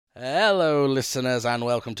Hello, listeners, and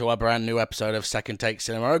welcome to a brand new episode of Second Take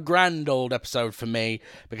Cinema. A grand old episode for me,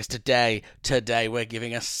 because today we're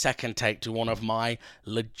giving a second take to one of my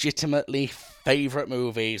legitimately favourite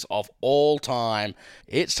movies of all time.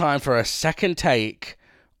 It's time for a second take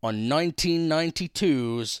on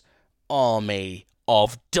 1992's Army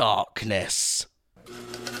of Darkness.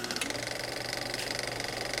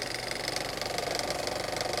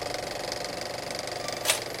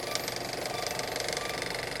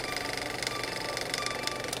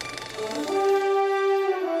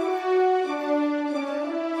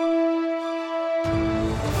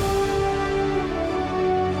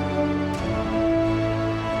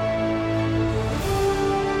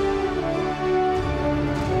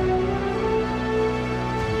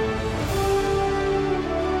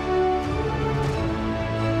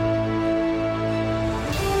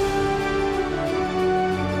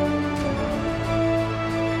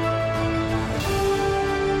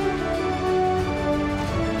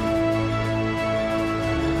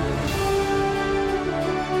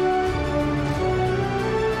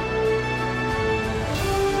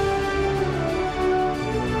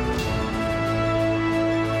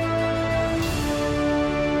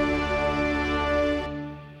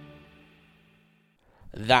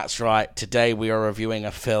 That's right, today we are reviewing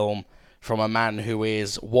a film from a man who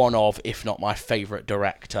is one of, if not my favourite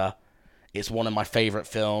director. It's one of my favourite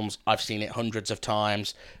films. I've seen it hundreds of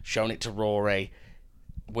times, shown it to Rory.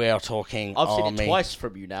 We are talking I've Army. seen it twice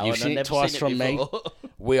from you now. You've and seen I've it never twice seen from it me. before.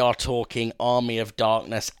 We are talking Army of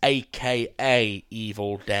Darkness, aka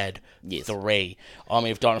Evil Dead 3. Army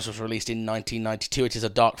of Darkness was released in 1992. It is a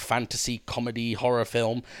dark fantasy comedy horror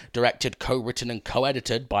film directed, co-written and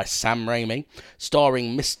co-edited by Sam Raimi,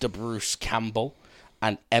 starring Mr. Bruce Campbell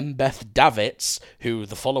and Embeth Davidtz, who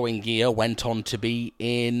the following year went on to be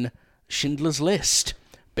in Schindler's List.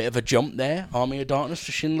 Bit of a jump there, Army of Darkness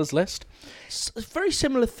to Schindler's List. Very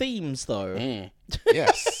similar themes, though.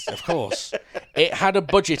 Yes, of course. It had a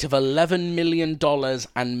budget of $11 million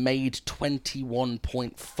and made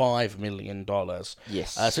 $21.5 million.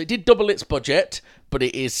 Yes. So it did double its budget, but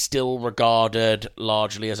it is still regarded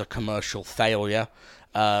largely as a commercial failure.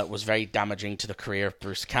 Was very damaging to the career of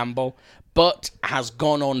Bruce Campbell, but has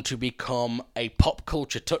gone on to become a pop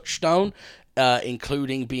culture touchstone,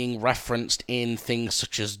 including being referenced in things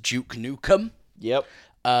such as Duke Nukem. Yep.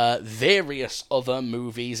 Various other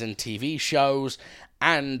movies and TV shows,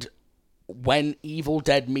 and when Evil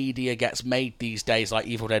Dead media gets made these days, like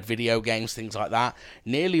Evil Dead video games, things like that,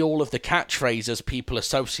 nearly all of the catchphrases people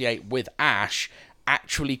associate with Ash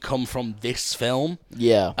actually come from this film.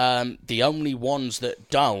 Yeah. The only ones that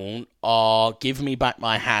don't are "Give Me Back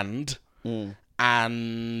My Hand" and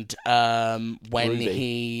when Groovy.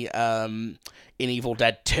 he in Evil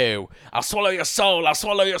Dead 2, "I'll swallow your soul, I'll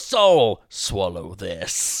swallow your soul, swallow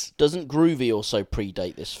this." Doesn't Groovy also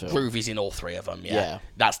predate this film? Groovy's in all three of them, Yeah.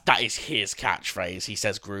 That is his catchphrase. He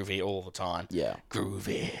says groovy all the time. Yeah.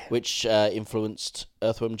 Groovy. Which influenced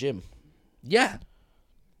Earthworm Jim. Yeah.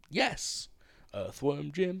 Yes.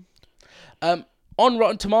 Earthworm Jim. On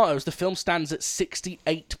Rotten Tomatoes, the film stands at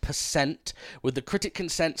 68%, with the critic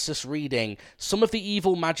consensus reading, "Some of the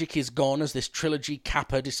evil magic is gone as this trilogy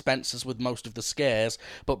capper dispenses with most of the scares,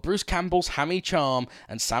 but Bruce Campbell's hammy charm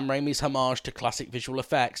and Sam Raimi's homage to classic visual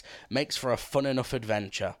effects makes for a fun enough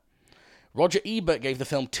adventure." Roger Ebert gave the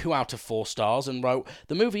film 2 out of 4 stars and wrote,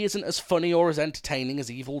 "The movie isn't as funny or as entertaining as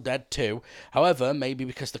Evil Dead 2, however, maybe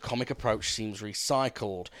because the comic approach seems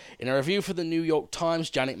recycled." In a review for the New York Times,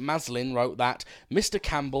 Janet Maslin wrote that Mr.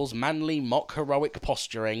 Campbell's manly, mock-heroic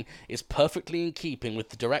posturing is perfectly in keeping with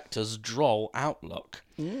the director's droll outlook.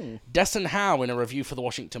 Desson Howe, in a review for the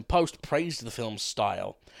Washington Post, praised the film's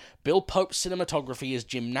style. Bill Pope's cinematography is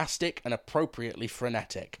gymnastic and appropriately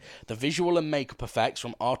frenetic. The visual and makeup effects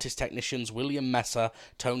from artist technicians William Messer,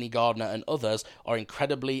 Tony Gardner, and others are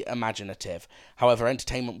incredibly imaginative. However,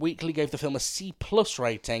 Entertainment Weekly gave the film a C+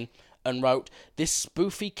 rating and wrote, "This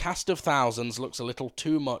spoofy cast of thousands looks a little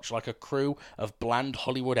too much like a crew of bland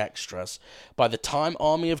Hollywood extras. By the time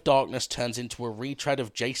Army of Darkness turns into a retread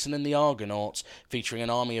of Jason and the Argonauts, featuring an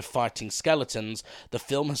army of fighting skeletons, the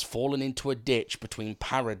film has fallen into a ditch between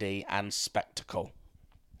parody and spectacle."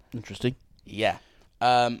 Interesting. Yeah.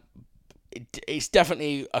 It's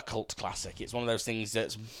definitely a cult classic. It's one of those things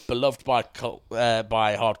that's beloved by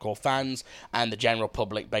by hardcore fans, and the general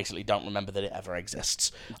public basically don't remember that it ever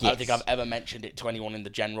exists. I don't think I've ever mentioned it to anyone in the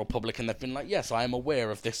general public, and they've been like, "Yes, I am aware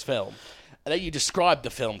of this film." And then you describe the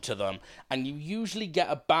film to them, and you usually get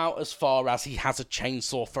about as far as he has a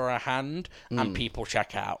chainsaw for a hand, and people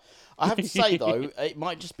check out. I have to say, though, it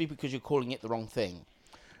might just be because you're calling it the wrong thing.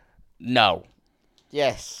 No.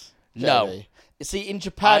 Yes. No. Jamie. See, in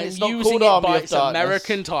Japan, I'm it's not using called it Army by of its Darkness.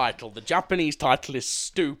 American title. The Japanese title is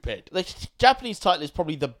stupid. The Japanese title is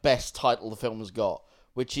probably the best title the film has got,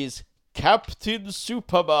 which is Captain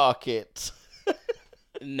Supermarket.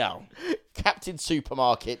 No. Captain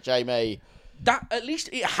Supermarket, Jamie. That at least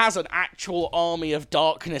it has an actual Army of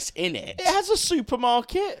Darkness in it. It has a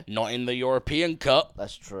supermarket. Not in the European cut.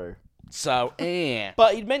 That's true. So,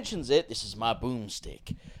 But he mentions it. This is my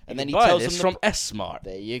boomstick, and then he buy tells this them from S-Mart.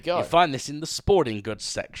 There you go. You find this in the sporting goods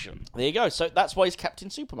section. There you go. So that's why he's Captain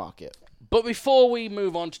Supermarket. But before we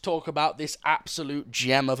move on to talk about this absolute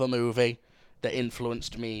gem of a movie that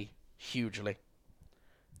influenced me hugely,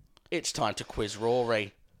 it's time to quiz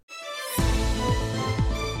Rory.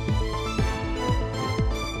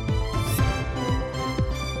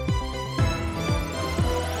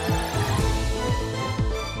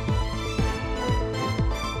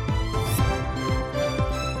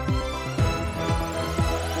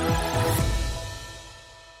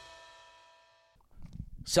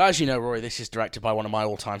 So as you know, Rory, this is directed by one of my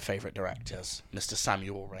all-time favourite directors, Mr.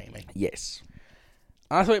 Samuel Raimi. Yes.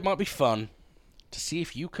 I thought it might be fun to see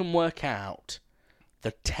if you can work out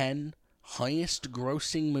the 10 highest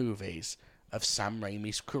grossing movies of Sam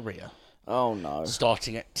Raimi's career. Oh no.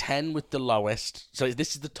 Starting at 10 with the lowest. So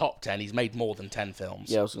this is the top 10. He's made more than 10 films.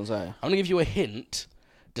 Yeah, I was gonna say. I'm going to give you a hint.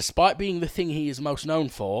 Despite being the thing he is most known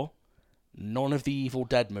for, none of the Evil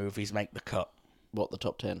Dead movies make the cut. What, the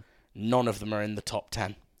top 10? None of them are in the top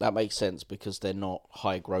 10. That makes sense because they're not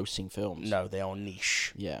high-grossing films. No, they are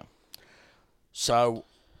niche. Yeah. So,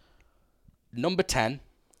 number 10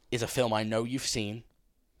 is a film I know you've seen.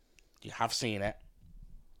 You have seen it.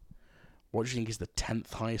 What do you think is the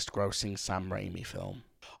 10th highest grossing Sam Raimi film?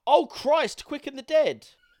 Oh Christ! Quick and the Dead.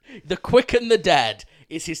 The Quick and the Dead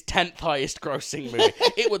is his 10th highest grossing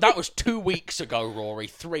movie. That was 2 weeks ago, Rory.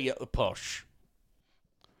 3 at the push.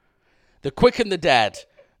 The Quick and the Dead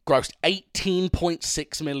grossed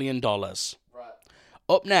 $18.6 million. Right.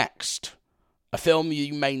 Up next, a film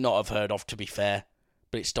you may not have heard of, to be fair,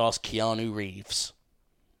 but it stars Keanu Reeves.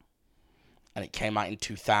 And it came out in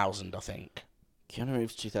 2000, I think. Keanu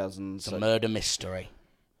Reeves 2000. It's a murder mystery.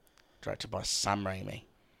 Directed by Sam Raimi.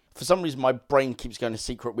 For some reason, my brain keeps going to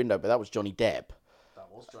Secret Window, but that was Johnny Depp. That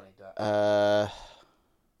was Johnny Depp.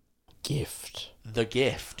 Gift. The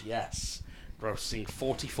Gift, yes. Grossing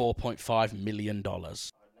 $44.5 million. I've never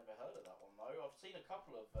heard of that one though. I've seen a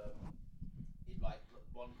couple of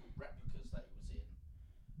one called Replicas that he was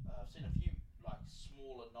in. I've seen a few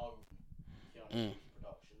smaller known Keanu Reeves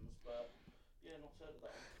productions, but yeah, not heard of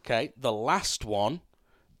that one. Okay, the last one.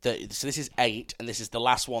 So this is 8, and this is the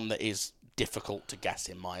last one that is difficult to guess,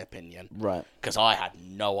 in my opinion. Right. Because I had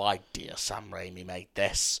no idea Sam Raimi made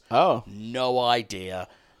this. Oh. No idea.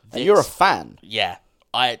 And you're a fan. Yeah.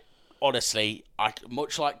 Honestly,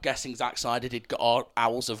 much like guessing Zack Snyder did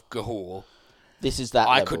Owls of Ga'Hoole, This is that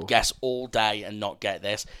I level. could guess all day and not get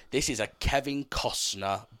this. This is a Kevin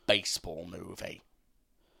Costner baseball movie.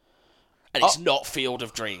 And it's not Field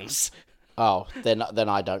of Dreams. Oh, then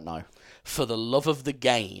I don't know. For the Love of the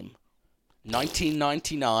Game,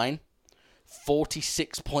 1999,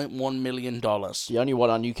 $46.1 million. The only one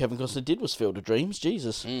I knew Kevin Costner did was Field of Dreams.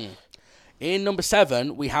 Jesus. In number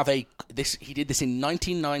 7, we have he did this in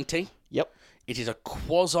 1990. Yep. It is a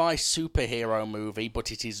quasi-superhero movie,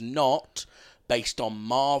 but it is not based on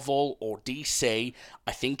Marvel or DC.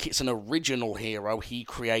 I think it's an original hero he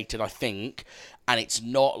created, I think. And it's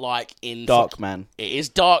not like in... Darkman. It is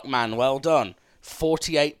Darkman, well done.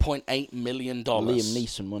 $48.8 million. Liam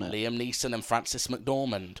Neeson, wasn't it? Liam Neeson and Frances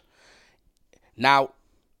McDormand. Now,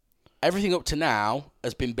 everything up to now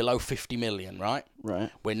has been below 50 million, right? Right.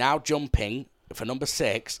 We're now jumping, for number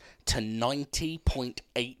 6, to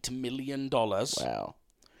 $90.8 million. Wow.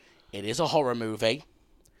 It is a horror movie.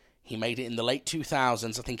 He made it in the late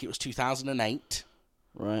 2000s. I think it was 2008.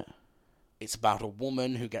 Right. It's about a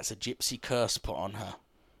woman who gets a gypsy curse put on her.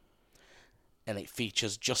 And it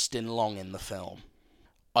features Justin Long in the film.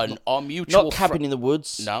 And our mutual... Not Cabin in the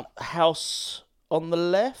Woods. No. House on the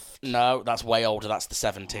Left. No, that's way older. That's the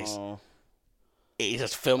 70s. Oh. It is a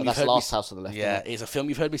film That's Last House on the Left. Yeah, isn't it is a film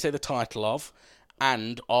you've heard me say the title of.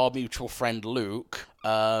 And our mutual friend Luke,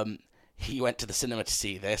 he went to the cinema to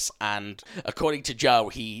see this, and according to Joe,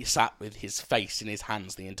 he sat with his face in his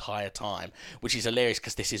hands the entire time, which is hilarious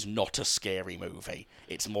because this is not a scary movie.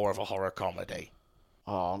 It's more of a horror comedy.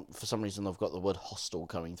 Oh, for some reason I've got the word hostel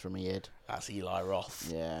coming through my head. That's Eli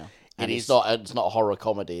Roth. Yeah. And It it's is- not a horror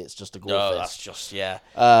comedy, it's just a gore No, fest. that's just, yeah.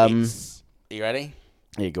 Are You ready?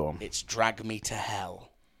 you go on. It's Drag Me to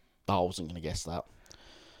Hell. I wasn't going to guess that.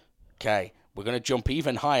 Okay, We're going to jump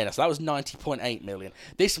even higher. So that was 90.8 million.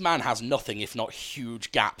 This man has nothing if not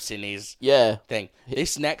huge gaps in his thing.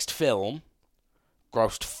 This next film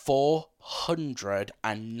grossed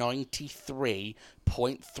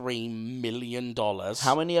 $493.3 million.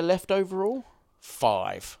 How many are left overall?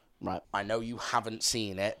 5. Right. I know you haven't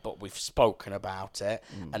seen it, but we've spoken about it.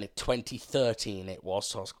 And in 2013 it was,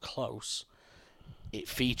 so I was close. It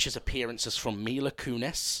features appearances from Mila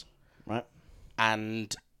Kunis. Right.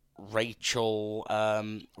 And Rachel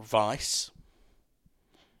Weisz.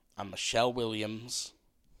 And Michelle Williams.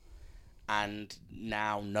 And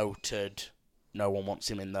now noted, no one wants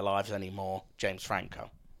him in their lives anymore, James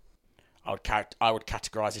Franco. I would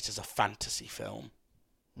categorise it as a fantasy film.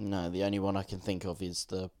 No, the only one I can think of is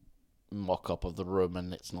the mock-up of The Room,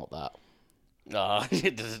 and it's not that.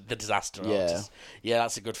 The Disaster Yeah. Artist. Yeah,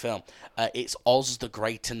 that's a good film. It's Oz the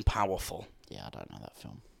Great and Powerful. Yeah, I don't know that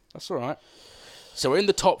film. That's all right. So we're in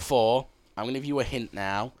the top 4. I'm going to give you a hint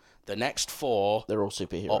now. The next 4 They're all are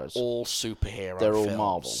superheroes. all superhero They're all films.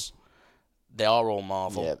 Marvel. They are all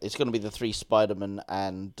Marvel. Yeah, it's going to be the 3 Spider-Man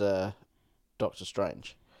and Doctor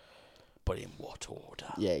Strange. But in what order?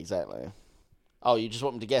 Yeah, exactly. Oh, you just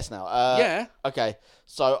want me to guess now? Yeah. Okay,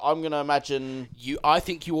 so I'm going to imagine... I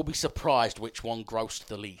think you will be surprised which one grossed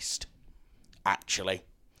the least, actually.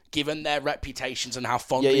 Given their reputations and how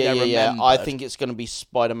fondly they're remembered. I think it's going to be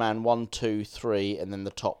Spider-Man 1, 2, 3, and then the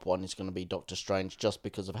top one is going to be Doctor Strange, just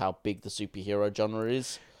because of how big the superhero genre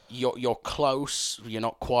is. You're close. You're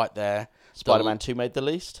not quite there. Spider-Man 2 made the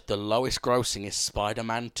least? The lowest grossing is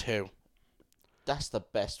Spider-Man 2. That's the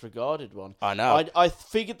best regarded one. I know. I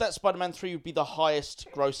figured that Spider-Man 3 would be the highest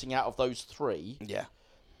grossing out of those 3. Yeah.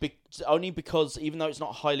 Only because, even though it's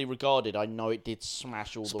not highly regarded, I know it did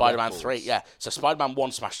smash all the Spider-Man records. 3, yeah. So Spider-Man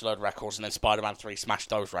 1 smashed a load of records, and then Spider-Man 3 smashed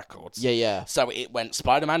those records. Yeah. So it went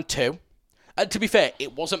Spider-Man 2. And to be fair,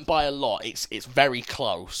 it wasn't by a lot. It's very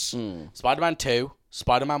close. Spider-Man 2,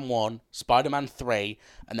 Spider-Man 1, Spider-Man 3,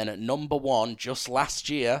 and then at number 1, just last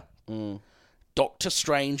year, Doctor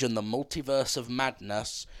Strange and the Multiverse of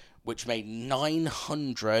Madness, which made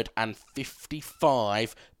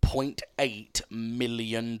 $955.8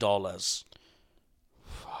 million.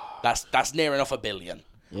 That's near enough $1 billion.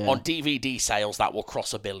 Yeah. On DVD sales, that will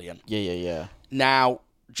cross $1 billion. Yeah. Now,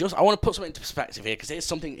 I want to put something into perspective here, because here's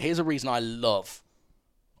a reason I love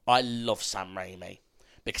Sam Raimi,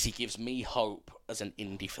 because he gives me hope as an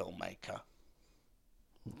indie filmmaker.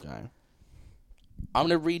 Okay. I'm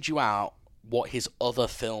going to read you out what his other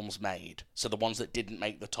films made, so the ones that didn't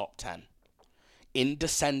make the top 10, in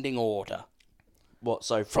descending order. What,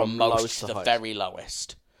 so From most to the highest? very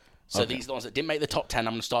lowest. So Okay. these are the ones that didn't make the top 10.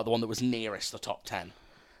 I'm going to start the one that was nearest the top 10.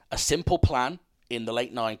 A Simple Plan in the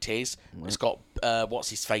late 90s. It's got what's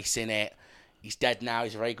his face in it. He's dead now.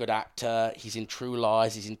 He's a very good actor. He's in True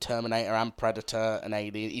Lies. He's in Terminator and Predator and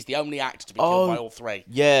Alien. He's the only actor to be killed by all 3.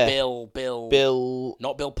 Yeah. Bill.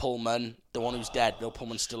 Not Bill Pullman, the one who's dead. Bill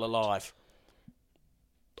Pullman's still alive.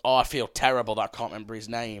 Oh, I feel terrible that I can't remember his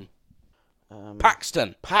name.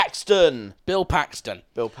 Paxton. Bill Paxton.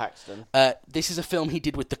 This is a film he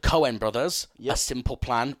did with the Coen brothers. Yep. A Simple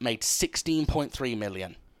Plan made $16.3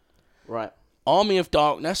 million. Right. Army of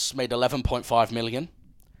Darkness made $11.5 million.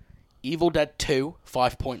 Evil Dead 2,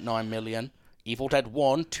 $5.9 million. Evil Dead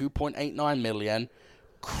 1, $2.89 million.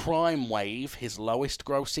 Crime Wave, his lowest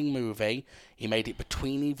grossing movie. He made it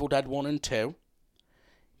between Evil Dead 1 and 2.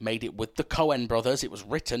 Made it with the Coen brothers. It was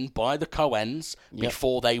written by the Coens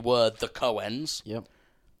before they were the Coens. Yep.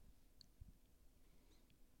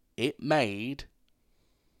 It made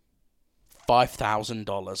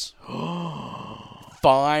 $5,000.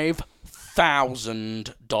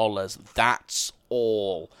 $5,000. That's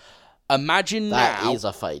all. Imagine That now. is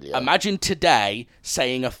a failure. Imagine today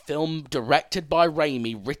saying a film directed by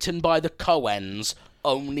Raimi, written by the Coens,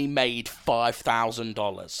 only made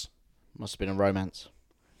 $5,000. Must have been a romance.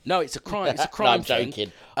 No, it's a crime. It's a No, crime I'm thing.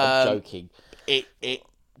 joking. I'm joking. It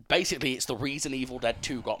basically, it's the reason Evil Dead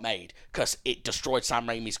 2 got made, because it destroyed Sam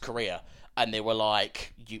Raimi's career, and they were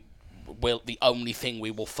like, the only thing we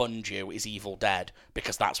will fund you is Evil Dead,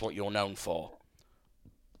 because that's what you're known for.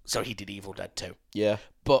 So he did Evil Dead 2. Yeah.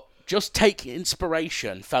 But just take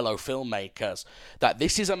inspiration, fellow filmmakers, that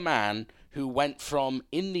this is a man who went from,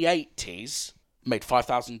 in the 80s, made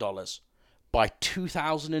 $5,000. By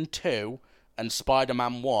 2002, and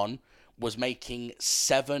Spider-Man 1 was making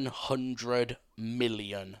 $700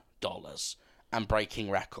 million and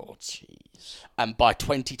breaking records. Jeez. And by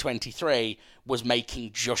 2023, was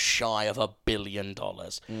making just shy of $1 billion.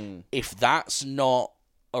 If that's not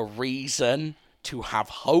a reason to have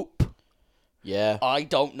hope, Yeah. I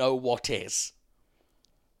don't know what is.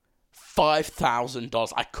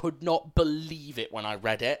 $5,000. I could not believe it when I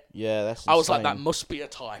read it. Yeah, that's I was like, insane. that must be a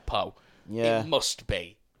typo. Yeah. It must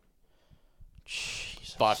be.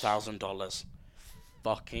 Jesus. $5,000.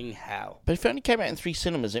 Fucking hell. But if it only came out in 3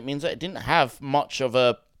 cinemas, it means that it didn't have much of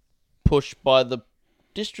a push by the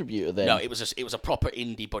distributor then. No, it was a proper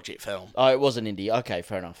indie budget film. Oh, it was an indie. Okay,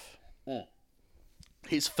 fair enough.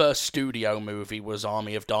 His first studio movie was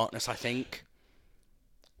Army of Darkness, I think.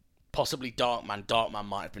 Possibly Darkman. Darkman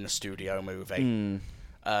might have been a studio movie.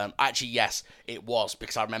 Actually, yes, it was,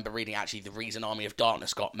 because I remember reading, actually, the reason Army of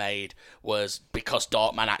Darkness got made was because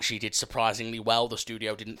Darkman actually did surprisingly well. The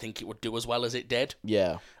studio didn't think it would do as well as it did.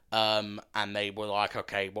 Yeah. And they were like,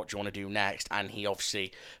 okay, what do you want to do next? And he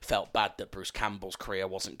obviously felt bad that Bruce Campbell's career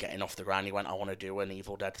wasn't getting off the ground. He went, I want to do an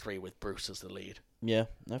Evil Dead 3 with Bruce as the lead. Yeah,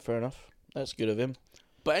 no, fair enough. That's good of him.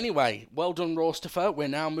 But anyway, well done, Rostifer. We're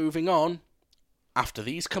now moving on after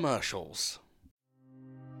these commercials.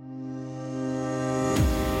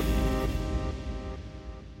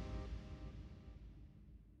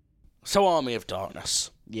 So, Army of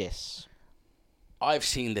Darkness. Yes. I've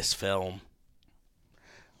seen this film.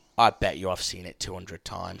 I bet you I've seen it 200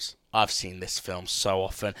 times. I've seen this film so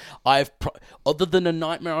often. Other than A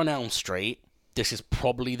Nightmare on Elm Street, this is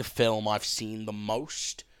probably the film I've seen the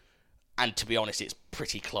most. And to be honest, it's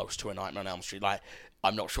pretty close to A Nightmare on Elm Street. Like,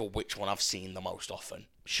 I'm not sure which one I've seen the most often.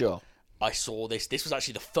 Sure. I saw this. This was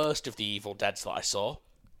actually the first of the Evil Deads that I saw.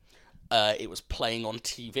 It was playing on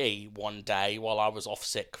TV one day while I was off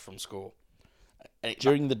sick from school. And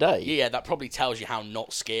During the day? Yeah, that probably tells you how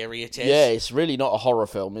not scary it is. Yeah, it's really not a horror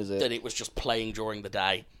film, is it? That it was just playing during the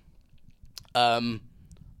day.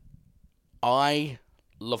 I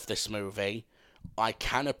love this movie. I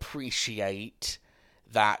can appreciate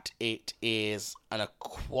that it is an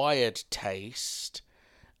acquired taste,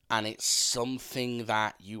 and it's something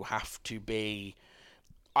that you have to be...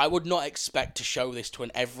 I would not expect to show this to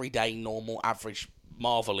an everyday, normal, average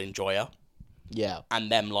Marvel enjoyer. Yeah.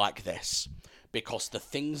 And them like this. Because the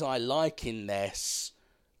things I like in this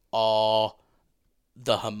are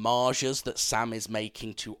the homages that Sam is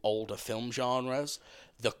making to older film genres,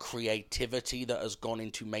 the creativity that has gone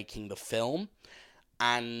into making the film,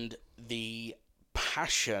 and the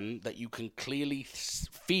passion that you can clearly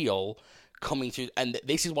feel coming through. And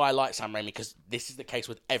this is why I like Sam Raimi, because this is the case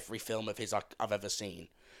with every film of his I've ever seen.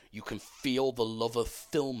 You can feel the love of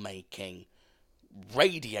filmmaking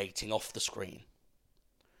radiating off the screen.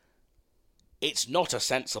 It's not a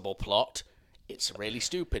sensible plot. It's a really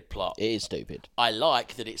stupid plot. It is stupid. I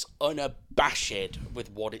like that it's unabashed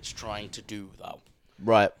with what it's trying to do, though.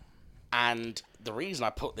 Right. And the reason I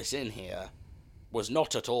put this in here was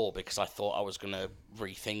not at all because I thought I was going to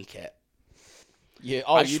rethink it. Yeah.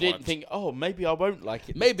 I Oh, just you didn't wanted- think, oh, maybe I won't like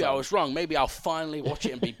it. Maybe this I time. was wrong. Maybe I'll finally watch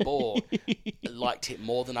it and be bored. Liked it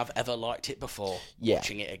more than I've ever liked it before. Yeah.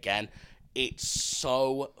 Watching it again. It's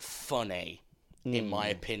so funny, in my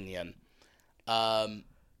opinion. And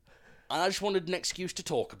I just wanted an excuse to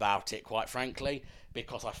talk about it, quite frankly,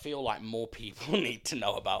 because I feel like more people need to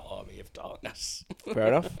know about Army of Darkness. Fair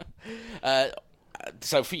enough.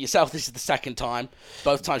 So for yourself, this is the second time.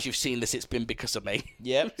 Both times you've seen this, it's been because of me.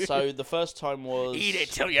 Yep. So the first time was... Eat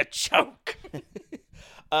it till you choke.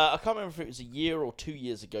 I can't remember if it was a year or 2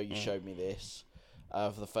 years ago you showed me this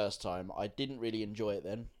for the first time. I didn't really enjoy it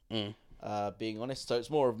then, being honest. So it's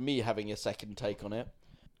more of me having a second take on it.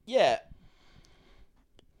 Yeah.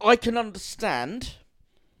 I can understand.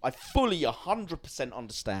 I fully 100%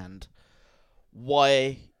 understand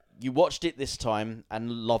why you watched it this time and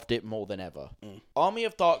loved it more than ever. Army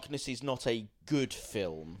of Darkness is not a good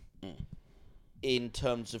film in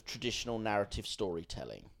terms of traditional narrative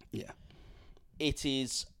storytelling. Yeah. It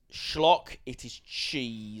is schlock, it is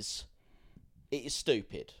cheese, it is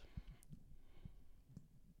stupid.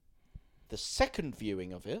 The second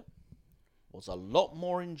viewing of it was a lot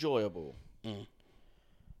more enjoyable.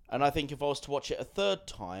 And I think if I was to watch it a third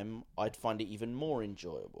time, I'd find it even more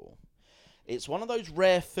enjoyable. It's one of those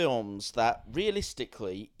rare films that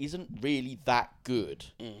realistically isn't really that good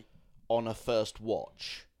on a first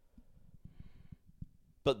watch.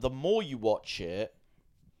 But the more you watch it,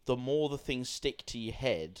 the more the things stick to your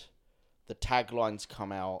head. The taglines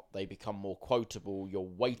come out, they become more quotable, you're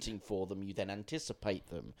waiting for them, you then anticipate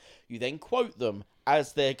them. You then quote them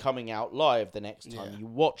as they're coming out live the next time you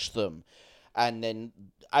watch them. And then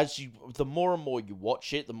the more and more you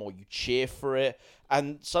watch it, the more you cheer for it.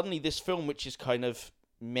 And suddenly this film, which is kind of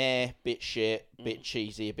meh, bit shit, bit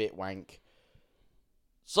cheesy, a bit wank,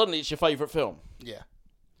 suddenly it's your favourite film. Yeah.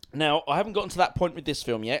 Now, I haven't gotten to that point with this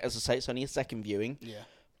film yet. As I say, it's only a second viewing. Yeah.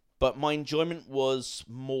 But my enjoyment was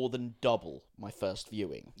more than double my first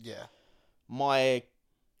viewing. Yeah. My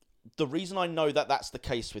the reason I know that that's the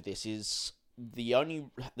case with this is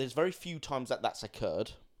there's very few times that that's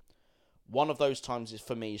occurred. One of those times is,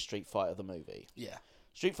 for me, Street Fighter the movie. Yeah.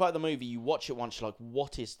 Street Fighter the movie, you watch it once, you're like,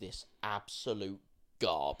 what is this absolute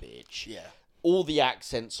garbage? Yeah. All the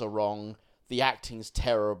accents are wrong. The acting's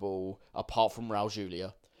terrible, apart from Raul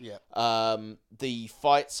Julia. Yeah. The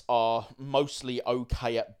fights are mostly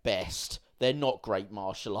okay at best. They're not great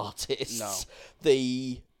martial artists. No.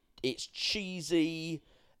 It's cheesy.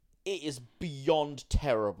 It is beyond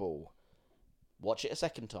terrible. Watch it a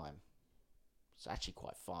second time. It's actually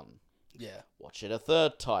quite fun. Yeah. Watch it a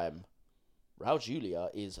third time. Raul Julia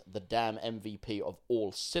is the damn MVP of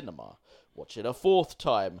all cinema. Watch it a fourth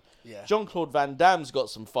time. Yeah. Jean-Claude Van Damme's got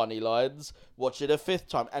some funny lines. Watch it a fifth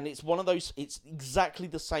time. And it's one of those... It's exactly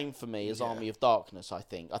the same for me as Army of Darkness, I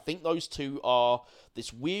think. I think those two are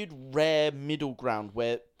this weird, rare middle ground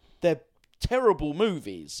where they're terrible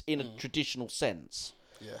movies in a traditional sense.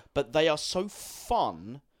 Yeah. But they are so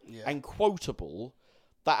fun Yeah. and quotable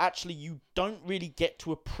that actually you don't really get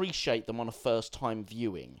to appreciate them on a first-time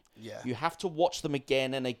viewing. Yeah. You have to watch them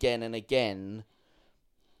again and again and again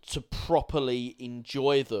to properly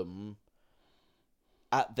enjoy them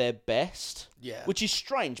at their best. Yeah. Which is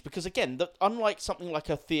strange because, again, unlike something like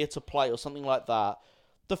a theatre play or something like that,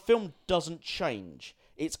 the film doesn't change.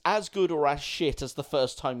 It's as good or as shit as the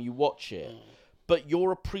first time you watch it. But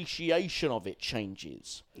your appreciation of it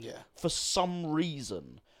changes. Yeah. For some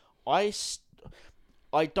reason.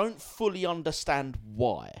 I don't fully understand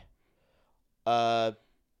why.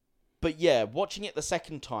 But yeah, watching it the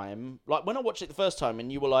second time, like when I watched it the first time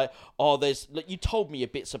and you were like, you told me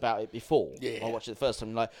bits about it before. Yeah. I watched it the first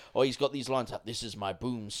time, like, he's got these lines like, this is my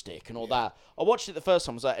boomstick and all that. I watched it the first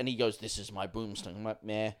time, and he goes, this is my boomstick. I'm like,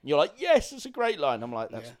 meh. And you're like, yes, it's a great line. I'm like,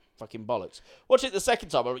 that's fucking bollocks. Watch it the second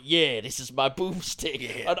time, I'm like, yeah, this is my boomstick.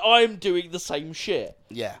 Yeah. And I'm doing the same shit.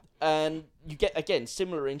 Yeah. And you get, again,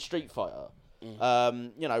 similar in Street Fighter.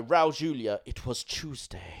 Raul Julia, it was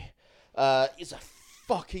Tuesday, is a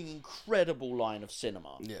fucking incredible line of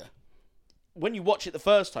cinema. Yeah. When you watch it the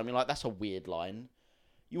first time, you're like, that's a weird line.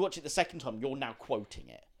 You watch it the second time, you're now quoting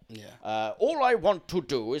it. Yeah. All I want to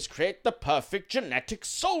do is create the perfect genetic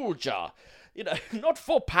soldier. Not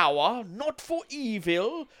for power, not for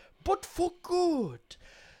evil, but for good.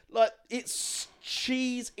 Like, it's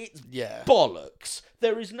cheese, it's bollocks.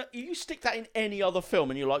 There is no... You stick that in any other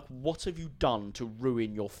film and you're like, what have you done to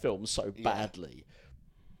ruin your film so badly?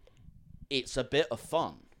 It's a bit of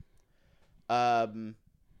fun.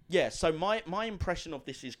 So my impression of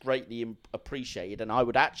this is greatly appreciated, and I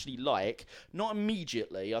would actually like, not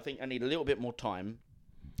immediately, I think I need a little bit more time,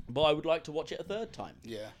 but I would like to watch it a third time.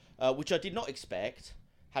 Yeah. Which I did not expect,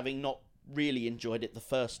 having not really enjoyed it the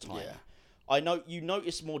first time. Yeah. I know you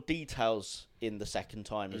notice more details in the second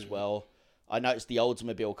time as well. I noticed the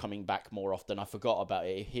Oldsmobile coming back more often. I forgot about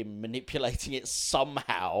it. Him manipulating it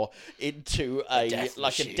somehow into a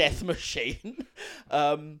death machine.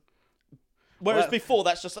 Whereas before,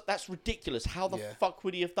 that's ridiculous. How the fuck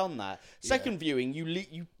would he have done that? Second viewing,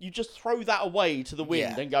 you just throw that away to the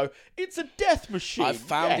wind and go, it's a death machine. I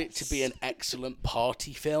found it to be an excellent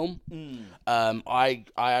party film. I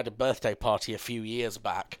had a birthday party a few years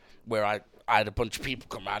back where I had a bunch of people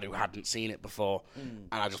come around who hadn't seen it before, and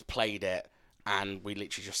I just played it, and we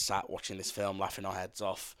literally just sat watching this film, laughing our heads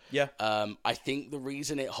off. Yeah. I think the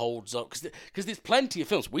reason it holds up, because there's plenty of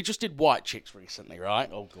films. We just did White Chicks recently, right?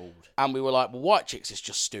 Oh, God. And we were like, well, White Chicks is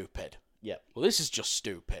just stupid. Yeah. Well, this is just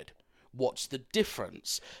stupid. What's the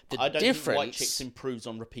difference? I don't think White Chicks improves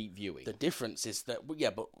on repeat viewing. The difference is that,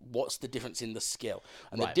 but what's the difference in the skill?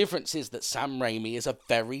 And the difference is that Sam Raimi is a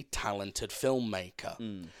very talented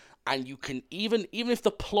filmmaker. And you can, even if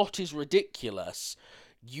the plot is ridiculous,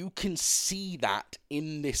 you can see that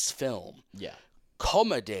in this film. Yeah.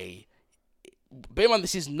 Comedy, bear in mind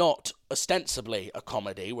this is not ostensibly a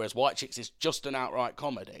comedy, whereas White Chicks is just an outright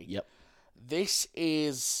comedy. Yep. This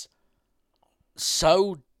is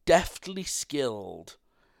so deftly skilled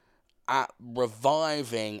at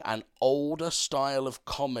reviving an older style of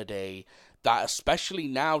comedy that especially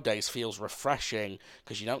nowadays feels refreshing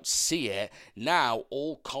because you don't see it. Now,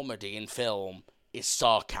 all comedy in film is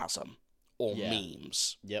sarcasm or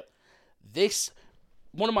memes. Yep. This,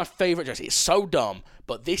 one of my favourite jokes, it's so dumb,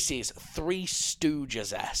 but this is Three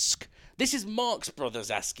Stooges-esque. This is Marx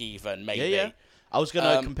Brothers-esque even, maybe. Yeah. I was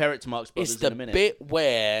going to compare it to Marx Brothers in a minute. It's the bit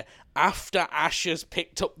where, after Ash has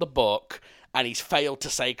picked up the book and he's failed to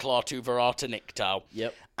say Klaatu Verata Nikto.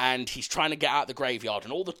 Yep. And he's trying to get out of the graveyard,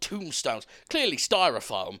 and all the tombstones, clearly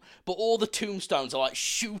styrofoam, but all the tombstones are like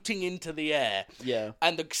shooting into the air. Yeah.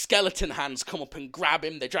 And the skeleton hands come up and grab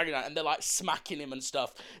him, they drag him out, and they're like smacking him and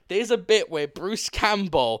stuff. There's a bit where Bruce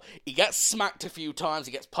Campbell, he gets smacked a few times,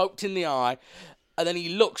 he gets poked in the eye, and then he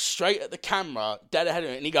looks straight at the camera, dead ahead of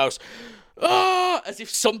him, and he goes, "Ah!" as if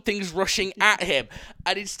something's rushing at him.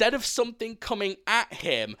 And instead of something coming at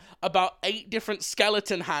him, about 8 different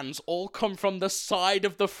skeleton hands all come from the side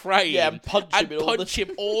of the frame and punch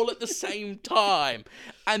him all at the same time.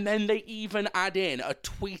 And then they even add in a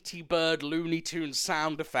Tweety Bird Looney Tunes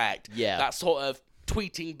sound effect. Yeah. That sort of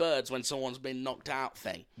tweeting birds when someone's been knocked out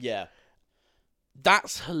thing. Yeah.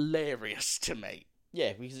 That's hilarious to me.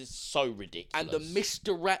 Yeah, because it's so ridiculous. And the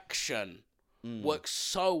misdirection works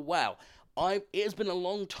so well. It has been a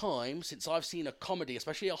long time since I've seen a comedy,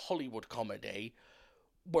 especially a Hollywood comedy,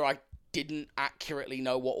 where I didn't accurately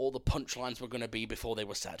know what all the punchlines were going to be before they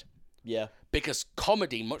were said. Yeah. Because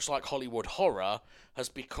comedy, much like Hollywood horror, has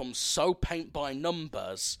become so paint by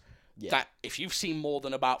numbers that if you've seen more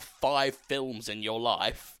than about 5 films in your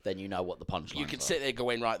life, then you know what the punchlines you can are. sit there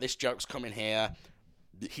going, right, this joke's coming here,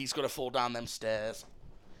 he's going to fall down them stairs,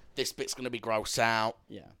 this bit's going to be gross out,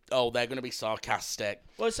 they're going to be sarcastic.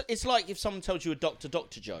 Well, it's like if someone tells you a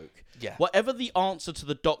doctor-doctor joke. Yeah. Whatever the answer to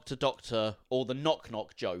the doctor-doctor or the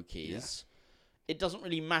knock-knock joke is, it doesn't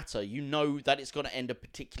really matter. You know that it's going to end a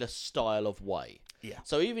particular style of way. Yeah.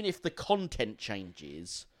 So even if the content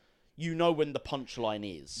changes, you know when the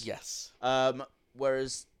punchline is. Yes.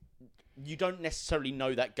 Whereas you don't necessarily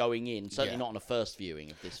know that going in. Certainly not on a first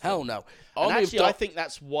viewing of this film. Hell no. And actually, I think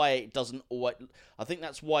that's why it doesn't always... I think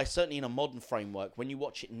that's why, certainly in a modern framework, when you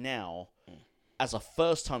watch it now, as a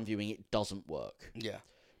first-time viewing, it doesn't work. Yeah.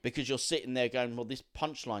 Because you're sitting there going, well, these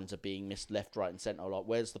punchlines are being missed left, right, and centre. Like,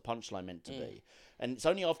 where's the punchline meant to be? And it's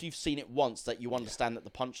only after you've seen it once that you understand that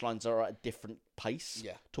the punchlines are at a different pace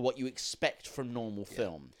to what you expect from normal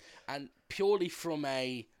film. And purely from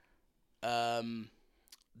a...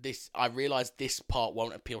 I realise this part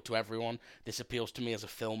won't appeal to everyone. This appeals to me as a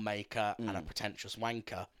filmmaker and a pretentious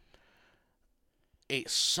wanker.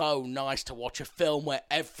 It's so nice to watch a film where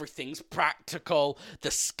everything's practical. The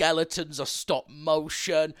skeletons are stop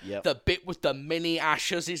motion. Yep. The bit with the mini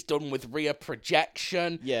Ashers is done with rear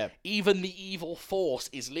projection. Yeah. Even the evil force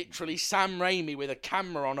is literally Sam Raimi with a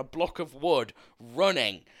camera on a block of wood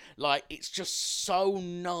running. Like, it's just so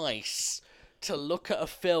nice to look at a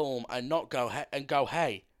film and not go,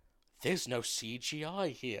 hey, there's no CGI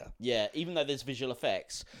here. Yeah, even though there's visual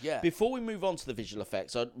effects. Yeah. Before we move on to the visual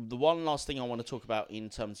effects, the one last thing I want to talk about in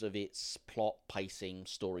terms of its plot, pacing,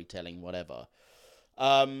 storytelling, whatever.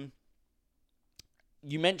 You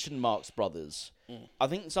mentioned Marx Brothers. I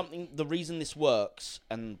think the reason this works,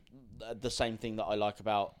 and the same thing that I like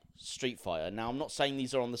about Street Fighter. Now, I'm not saying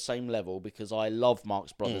these are on the same level, because I love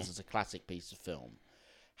Marx Brothers as a classic piece of film.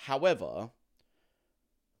 However...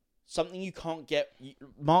 something you can't get...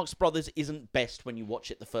 Marx Brothers isn't best when you watch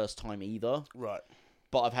it the first time either. Right.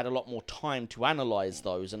 But I've had a lot more time to analyse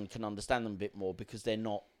those and can understand them a bit more because they're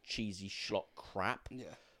not cheesy schlock crap.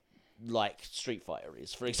 Yeah. Like Street Fighter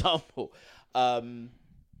is, for example. The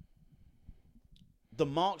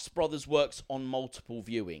Marx Brothers works on multiple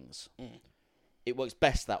viewings. It works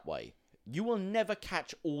best that way. You will never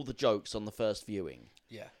catch all the jokes on the first viewing.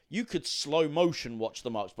 Yeah. You could slow motion watch the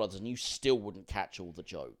Marx Brothers and you still wouldn't catch all the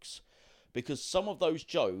jokes. Because some of those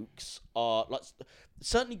jokes are... like,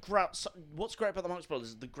 certainly, what's great about the Marx Brothers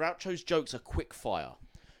is the Groucho's jokes are quick fire.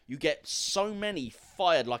 You get so many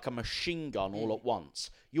fired like a machine gun all at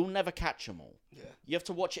once. You'll never catch them all. Yeah. You have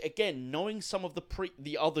to watch it again, knowing some of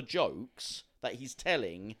the other jokes that he's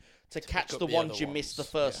telling to catch the ones you missed the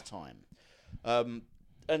first time.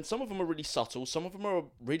 And some of them are really subtle. Some of them are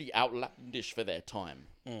really outlandish for their time.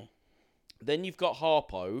 Then you've got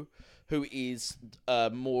Harpo, who is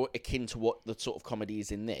more akin to what the sort of comedy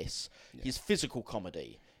is in this. Yeah. He's physical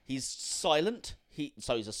comedy. He's silent.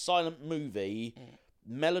 So he's a silent movie,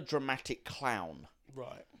 melodramatic clown.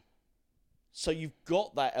 Right. So you've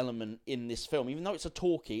got that element in this film. Even though it's a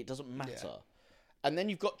talkie, it doesn't matter. Yeah. And then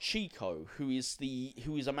you've got Chico, who is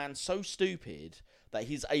a man so stupid that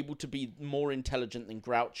he's able to be more intelligent than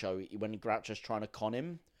Groucho when Groucho's trying to con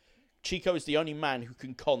him. Chico is the only man who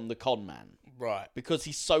can con the con man. Right. Because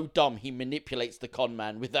he's so dumb, he manipulates the con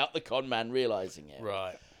man without the con man realising it.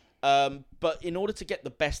 Right. But in order to get the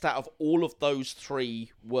best out of all of those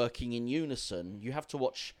three working in unison, you have to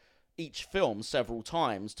watch each film several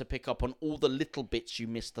times to pick up on all the little bits you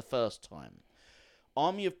missed the first time.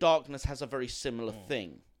 Army of Darkness has a very similar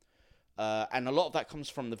thing. And a lot of that comes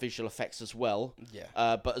from the visual effects as well.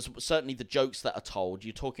 Yeah. But certainly the jokes that are told,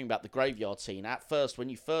 you're talking about the graveyard scene. At first, when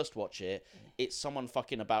you first watch it, it's someone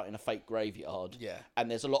fucking about in a fake graveyard. Yeah.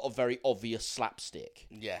 And there's a lot of very obvious slapstick.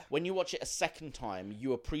 Yeah. When you watch it a second time,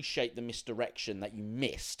 you appreciate the misdirection that you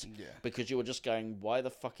missed. Yeah. Because you were just going, why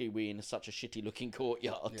the fuck are we in such a shitty looking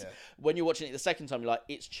courtyard? Yeah. When you're watching it the second time, you're like,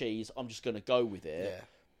 it's cheese, I'm just going to go with it. Yeah.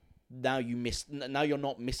 Now you're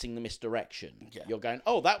not missing the misdirection. Yeah. You're going,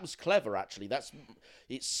 oh, that was clever, actually.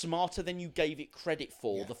 It's smarter than you gave it credit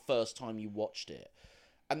for the first time you watched it.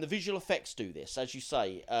 And the visual effects do this, as you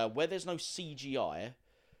say, where there's no CGI,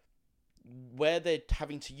 where they're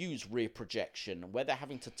having to use rear projection, where they're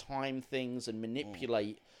having to time things and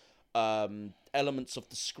manipulate elements of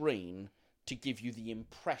the screen to give you the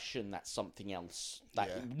impression that something else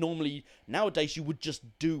that normally nowadays you would just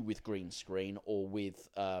do with green screen or with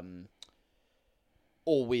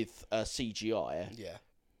CGI. Yeah.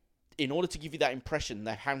 In order to give you that impression,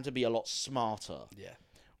 they're having to be a lot smarter. Yeah.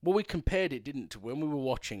 Well, we compared it, didn't we, when we were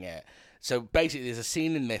watching it? So basically, there's a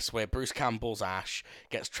scene in this where Bruce Campbell's Ash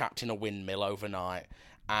gets trapped in a windmill overnight,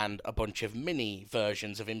 and a bunch of mini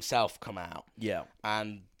versions of himself come out. Yeah.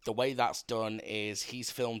 And the way that's done is he's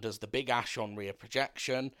filmed as the big Ash on rear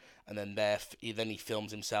projection, and then he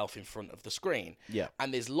films himself in front of the screen. Yeah.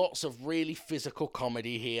 And there's lots of really physical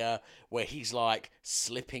comedy here where he's like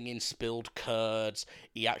slipping in spilled curds.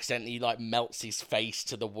 He accidentally like melts his face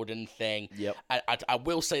to the wooden thing. Yep. I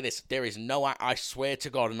will say this, there is no, I swear to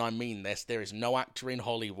God, and I mean this, there is no actor in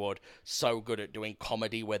Hollywood so good at doing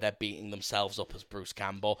comedy where they're beating themselves up as Bruce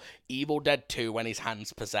Campbell. Evil Dead 2 when his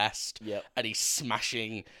hand's possessed. Yep. And he's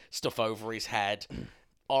smashing stuff over his head.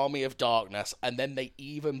 Army of Darkness, and then they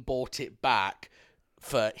even brought it back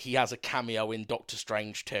for he has a cameo in Doctor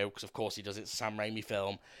Strange 2, because of course he does, it's a Sam Raimi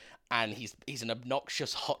film, and he's an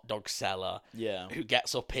obnoxious hot dog seller who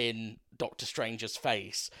gets up in Doctor Strange's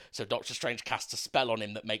face, so Doctor Strange casts a spell on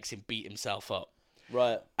him that makes him beat himself up.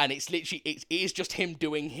 Right. And it's literally, it is just him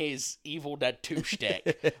doing his Evil Dead 2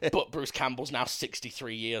 shtick, but Bruce Campbell's now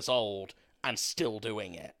 63 years old and still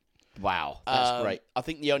doing it. Wow, that's great. I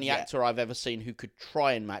think the only actor I've ever seen who could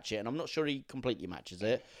try and match it, and I'm not sure he completely matches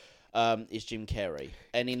it, is Jim Carrey.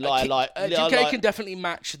 And in Liar Liar... Jim Carrey can definitely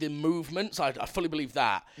match the movements. I fully believe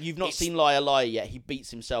that. You've not seen Liar Liar yet. He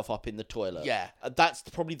beats himself up in the toilet. Yeah. That's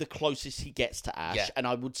probably the closest he gets to Ash, and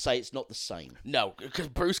I would say it's not the same. No, because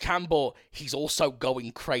Bruce Campbell, he's also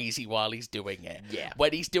going crazy while he's doing it. Yeah.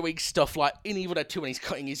 When he's doing stuff like in Evil Dead 2 when he's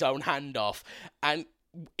cutting his own hand off, and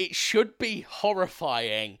it should be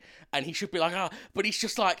horrifying, and he should be like, but he's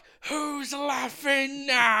just like, who's laughing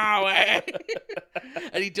now?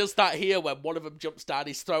 And he does that here when one of them jumps down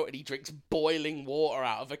his throat and he drinks boiling water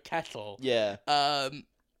out of a kettle. Yeah.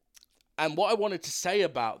 And what I wanted to say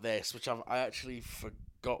about this, which I actually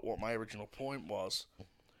forgot what my original point was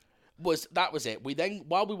that was it. We then,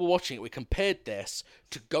 while we were watching it, we compared this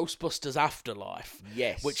to Ghostbusters Afterlife.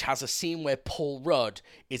 Yes. Which has a scene where Paul Rudd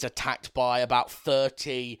is attacked by about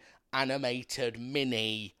 30 animated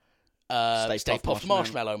mini Stay Puft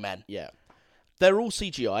Marshmallow Men. Yeah. They're all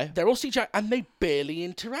CGI. They're all CGI, and they barely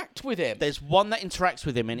interact with him. There's one that interacts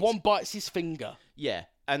with him, and one bites his finger. Yeah.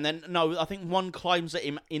 And then, no, I think one climbs at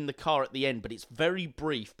him in the car at the end, but it's very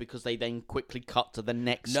brief because they then quickly cut to the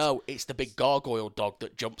next... No, it's the big gargoyle dog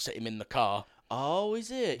that jumps at him in the car. Oh, is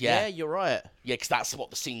it? Yeah. Yeah, you're right. Yeah, because that's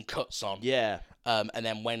what the scene cuts on. Yeah. And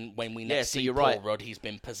then when we next see Paul Rudd, he's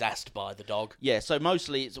been possessed by the dog. Yeah, so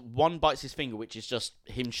mostly it's one bites his finger, which is just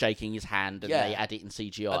him shaking his hand, and they add it in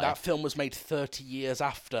CGI. And that film was made 30 years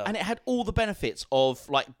after. And it had all the benefits of,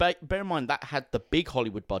 like, bear in mind, that had the big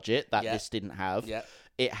Hollywood budget that this didn't have. Yeah.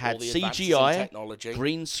 It had CGI, technology,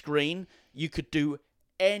 green screen. You could do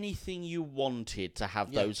anything you wanted to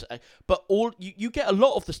have those. But all you get a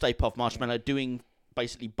lot of the Stay Puft Marshmallow doing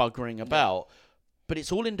basically buggering about. But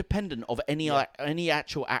it's all independent of any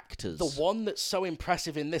actual actors. The one that's so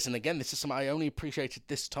impressive in this, and again, this is something I only appreciated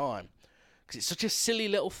this time, because it's such a silly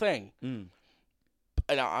little thing. Mm.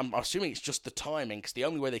 And I'm assuming it's just the timing, because the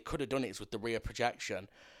only way they could have done it is with the rear projection.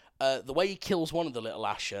 The way he kills one of the little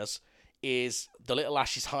Ashes is the little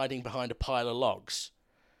Ash is hiding behind a pile of logs.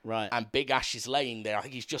 Right. And Big Ash is laying there. I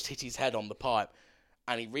think he's just hit his head on the pipe.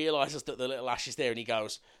 And he realises that the little Ash is there, and he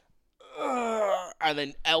goes... Ugh, and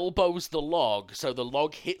then elbows the log, so the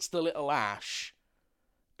log hits the little Ash,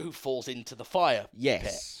 who falls into the fire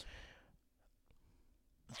pit.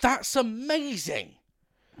 That's amazing.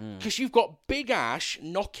 Because you've got Big Ash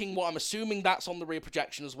knocking what I'm assuming that's on the rear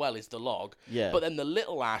projection as well, is the log. Yeah. But then the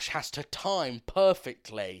little Ash has to time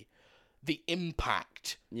perfectly the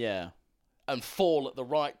impact. Yeah. And fall at the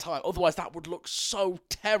right time. Otherwise, that would look so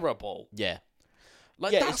terrible. Yeah.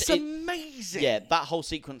 Like, Yeah, that's amazing. Yeah, that whole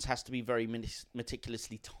sequence has to be very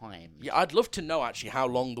meticulously timed. Yeah, I'd love to know, actually, how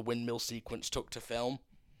long the windmill sequence took to film.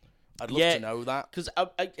 I'd love to know that. Because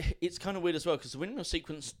it's kind of weird as well, because the windmill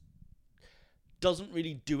sequence doesn't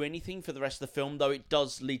really do anything for the rest of the film, though it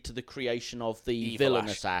does lead to the creation of the Evil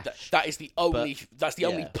villainous Ash. That is the only. That's the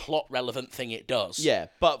only yeah. plot relevant thing it does. Yeah,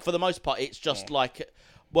 but for the most part, it's just like,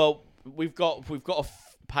 well, we've got to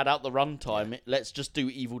pad out the runtime. Let's just do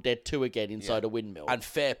Evil Dead 2 again inside a windmill. And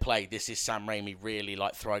fair play, this is Sam Raimi really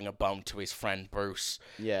like throwing a bone to his friend Bruce.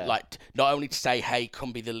 Yeah. Like, not only to say, hey,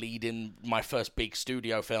 come be the lead in my first big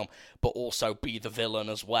studio film, but also be the villain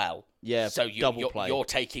as well. Yeah, So double play. you're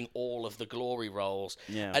taking all of the glory roles.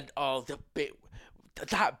 Yeah. And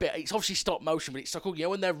that bit, it's obviously stop motion, but it's so cool. You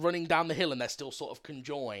know, when they're running down the hill and they're still sort of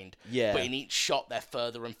conjoined. Yeah. But in each shot, they're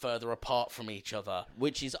further and further apart from each other.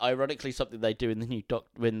 Which is ironically something they do in the new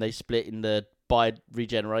when they split in the bi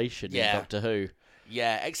regeneration in Doctor Who.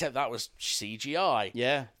 Yeah, except that was CGI.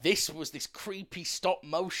 Yeah. This was this creepy stop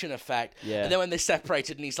motion effect. Yeah. And then when they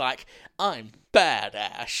separated and he's like, I'm bad,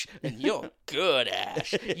 Ash, and you're good,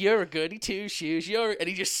 Ash. You're a goody two-shoes. And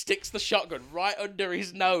he just sticks the shotgun right under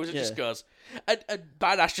his nose and just goes, and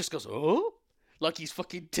bad Ash just goes, oh? Like he's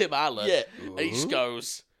fucking Tim Allen. Yeah. And he just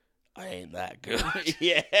goes, I ain't that good.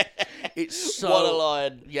 Yeah. It's so... What a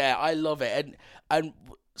line. Yeah, I love it. And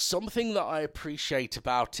something that I appreciate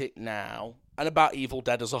about it now, and about Evil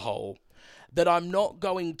Dead as a whole, that I'm not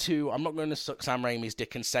going to suck Sam Raimi's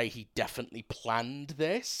dick and say he definitely planned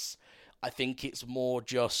this. I think it's more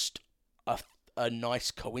just a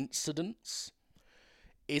nice coincidence.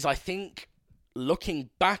 I think looking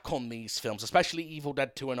back on these films, especially Evil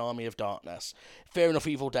Dead 2 and Army of Darkness, fair enough,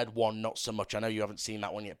 Evil Dead 1, not so much. I know you haven't seen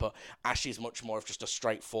that one yet, but Ash is much more of just a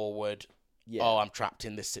straightforward, I'm trapped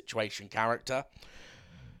in this situation character.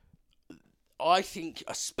 I think,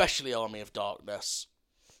 especially Army of Darkness,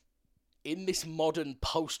 in this modern,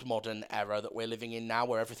 postmodern era that we're living in now,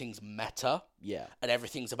 where everything's meta, and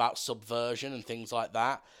everything's about subversion and things like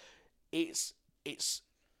that, it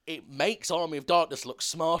makes Army of Darkness look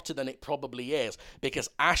smarter than it probably is, because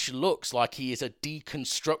Ash looks like he is a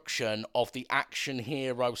deconstruction of the action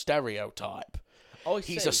hero stereotype.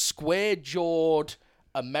 He's a square-jawed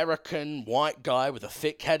American white guy with a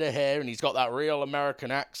thick head of hair, and he's got that real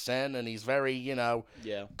American accent, and he's very,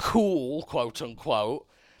 cool, quote unquote.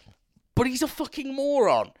 But he's a fucking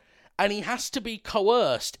moron, and he has to be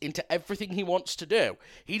coerced into everything he wants to do.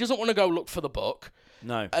 He doesn't want to go look for the book.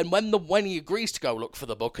 No. And when he agrees to go look for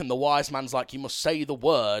the book, and the wise man's like, you must say the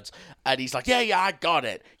words, and he's like, yeah, I got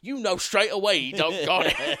it. You know straight away he don't got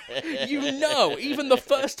it. You know, even the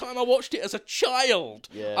first time I watched it as a child,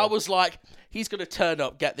 I was like, he's going to turn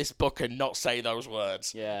up, get this book, and not say those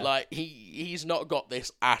words. Yeah. Like, he's not got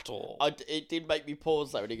this at all. It did make me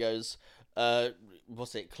pause there when he goes,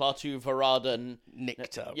 what's it, Klaatu Varadan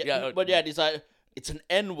Nicto. But he's like, it's an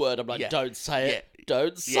N-word. I'm like, don't say it.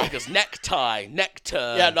 Don't say it. Yeah, because necktie,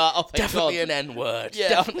 nectar. Yeah, no, oh, definitely an N-word. Yeah.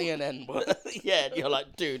 Definitely an N-word. Yeah, and you're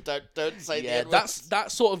like, dude, don't say the N-word.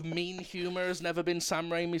 That sort of mean humour has never been Sam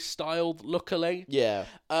Raimi's style, luckily. Yeah.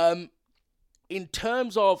 In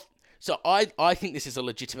terms of... So I think this is a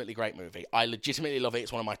legitimately great movie. I legitimately love it.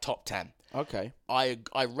 It's one of my top 10. Okay. I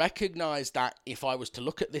recognise that if I was to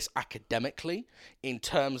look at this academically, in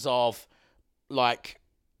terms of, like,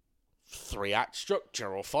 3-act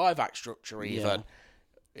structure or 5-act structure even,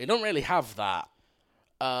 it don't really have that.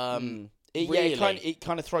 It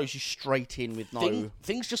kind of throws you straight in with no...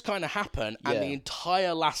 Things just kind of happen, and the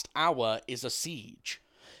entire last hour is a siege.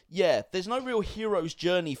 Yeah, there's no real hero's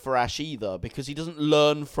journey for Ash either, because he doesn't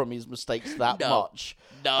learn from his mistakes that much.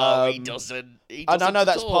 No, he doesn't. And I know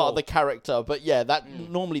that's part of the character, but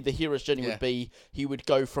normally the hero's journey would be he would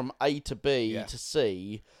go from A to B to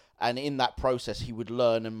C, and in that process he would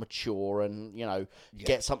learn and mature and,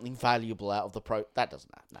 get something valuable out of the That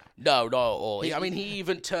doesn't happen. No, not at all. I mean, he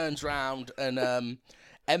even turns around and...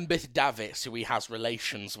 Embith Davis, who he has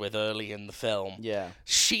relations with early in the film. Yeah.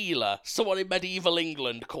 Sheila, someone in medieval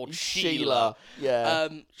England called Sheila. Yeah.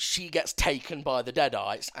 She gets taken by the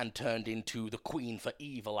Deadites and turned into the queen for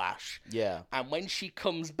Evil Ash. Yeah. And when she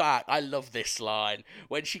comes back, I love this line.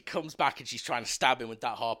 When she comes back and she's trying to stab him with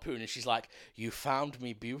that harpoon, and she's like, you found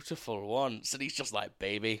me beautiful once. And he's just like,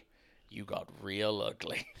 baby, you got real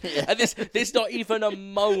ugly. And there's not even a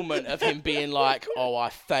moment of him being like, oh, I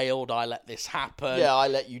failed, I let this happen. Yeah, I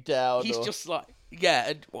let you down. He's just like,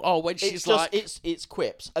 when she's it's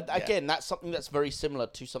quips. And again, that's something that's very similar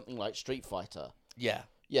to something like Street Fighter. Yeah.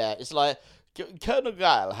 Yeah, it's like, Colonel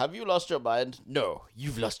Guile, have you lost your mind? No,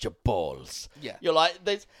 you've lost your balls. Yeah. You're like,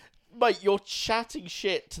 mate, you're chatting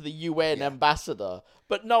shit to the UN ambassador,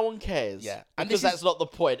 but no one cares. Yeah. And And because this that's not the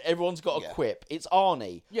point. Everyone's got a Yeah. quip. It's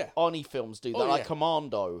Arnie. Yeah. Arnie films do that, Oh, like yeah.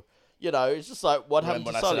 Commando. You know, it's just like, what happened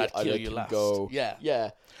Remember to when I said Sully? I'd kill let you him last? go. Yeah. Yeah.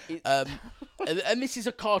 And this is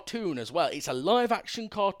a cartoon as well. It's a live-action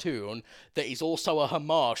cartoon that is also a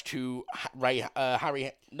homage to Ray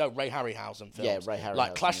Harryhausen films. Yeah, Ray Harryhausen,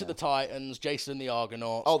 like Clash yeah. of the Titans, Jason and the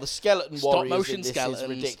Argonauts. Oh, the skeleton Stop warriors motion in this skeletons. is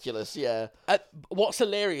ridiculous, yeah. What's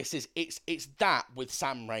hilarious is it's that with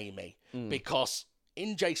Sam Raimi Hmm. because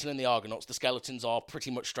in Jason and the Argonauts, the skeletons are pretty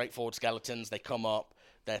much straightforward skeletons. They come up,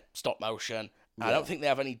 they're stop motion. I don't think they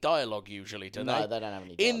have any dialogue usually, do they? No, they don't have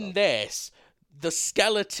any In dialogue. this, the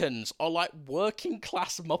skeletons are like working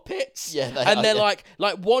class Muppets. Yeah, they and are, they're yeah.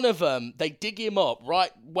 like one of them. They dig him up right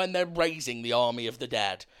when they're raising the army of the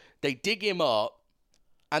dead. They dig him up,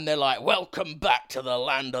 and they're like, "Welcome back to the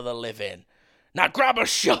land of the living. Now grab a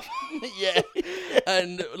shovel." Yeah.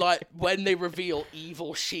 And like when they reveal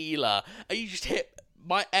evil Sheila, and you just hit.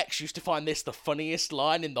 My ex used to find this the funniest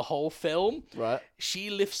line in the whole film. Right. She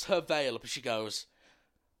lifts her veil up and she goes,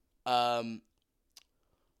 I'm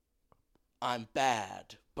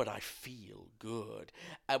bad, but I feel good.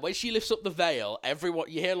 And when she lifts up the veil, everyone,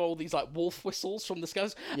 you hear all these like wolf whistles from the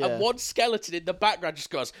skeletons, Yeah. and one skeleton in the background just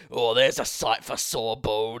goes, "Oh, there's a sight for sore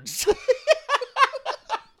bones."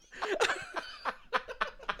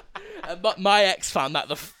 But my ex found that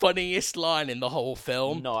the funniest line in the whole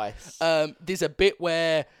film. Nice. There's a bit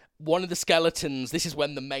where one of the skeletons, this is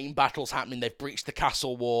when the main battle's happening, they've breached the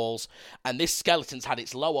castle walls, and this skeleton's had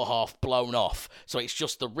its lower half blown off, so it's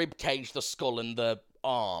just the rib cage, the skull, and the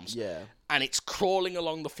arms. Yeah. And it's crawling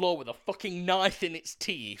along the floor with a fucking knife in its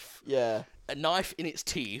teeth. Yeah. A knife in its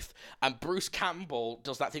teeth, and Bruce Campbell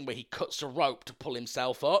does that thing where he cuts a rope to pull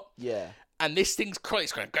himself up. Yeah. And this thing's crawling,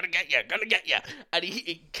 it's going, gonna get you. And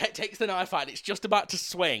he takes the knife out, and it's just about to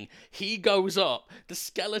swing. He goes up, the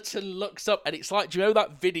skeleton looks up, and it's like, do you know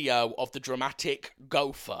that video of the dramatic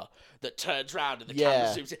gopher that turns around and the camera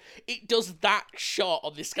Yeah. zooms in? It does that shot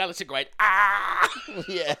of the skeleton going, ah!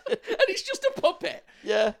 Yeah. And it's just a puppet.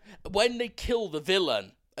 Yeah. When they kill the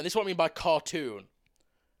villain, and this is what I mean by cartoon,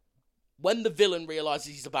 when the villain realises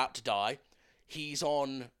he's about to die, he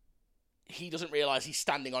doesn't realise he's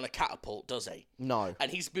standing on a catapult, does he? No. And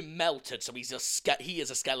he's been melted, so he is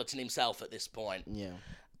a skeleton himself at this point. Yeah.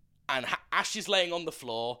 And Ash is laying on the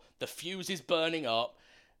floor, the fuse is burning up,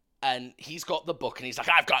 and he's got the book, and he's like,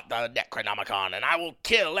 "I've got the Necronomicon, and I will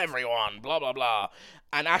kill everyone, blah, blah, blah."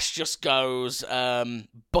 And Ash just goes,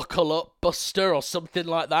 "Buckle up, Buster," or something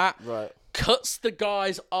like that. Right. Cuts the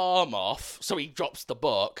guy's arm off, so he drops the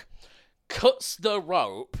book, cuts the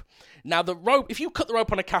rope. Now, the rope, if you cut the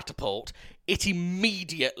rope on a catapult, it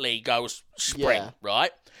immediately goes spring, Yeah.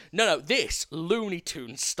 right? No, this, Looney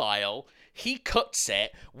Tunes style, he cuts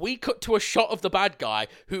it, we cut to a shot of the bad guy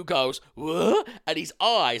who goes, "What?" And his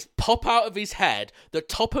eyes pop out of his head, the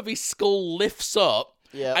top of his skull lifts up,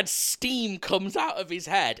 Yeah. and steam comes out of his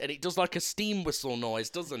head, and it does like a steam whistle noise,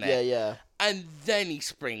 doesn't it? Yeah, yeah. And then he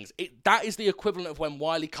springs. That is the equivalent of when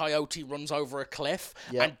Wile E. Coyote runs over a cliff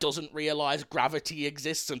Yeah. and doesn't realise gravity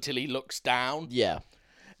exists until he looks down. Yeah.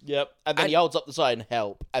 Yep. And then he holds up the sign,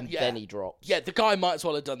 "Help," and Yeah. then he drops. Yeah, the guy might as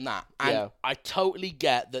well have done that. And Yeah. I totally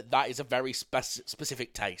get that is a very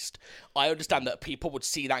specific taste. I understand that people would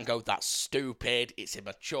see that and go, "That's stupid, it's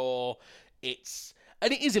immature,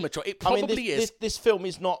 And it is immature. It probably is. This film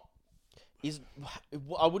is not.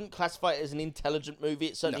 I wouldn't classify it as an intelligent movie.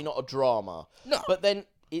 It's certainly not a drama. No. But then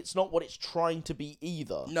it's not what it's trying to be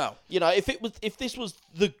either. No. You know, if this was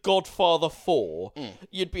The Godfather 4,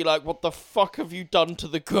 you'd be like, "What the fuck have you done to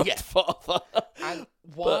The Godfather?" And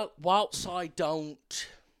whilst I don't...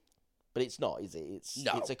 But it's not, is it?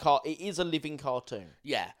 No. It is a living cartoon.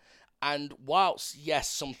 Yeah. And whilst, yes,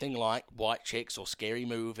 something like White Chicks or Scary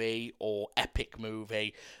Movie or Epic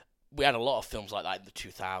Movie, we had a lot of films like that in the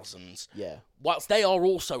 2000s. Yeah. Whilst they are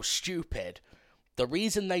also stupid, the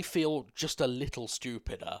reason they feel just a little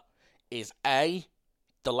stupider is A,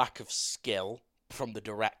 the lack of skill from the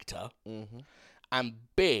director, and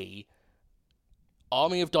B,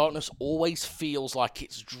 Army of Darkness always feels like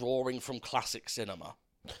it's drawing from classic cinema.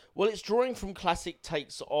 Well, it's drawing from classic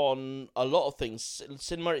takes on a lot of things.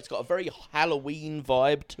 Cinema, it's got a very Halloween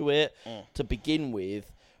vibe to it to begin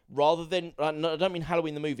with, rather than... no, I don't mean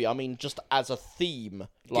Halloween the movie, I mean just as a theme.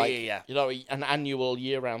 Like, Yeah. you know, an annual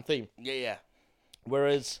year-round theme. Yeah.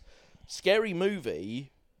 Whereas Scary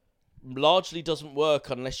Movie largely doesn't work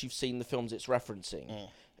unless you've seen the films it's referencing.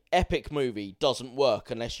 Epic Movie doesn't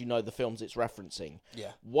work unless you know the films it's referencing.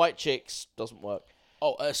 Yeah. White Chicks doesn't work.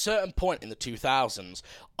 Oh, at a certain point in the 2000s,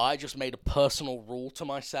 I just made a personal rule to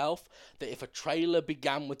myself that if a trailer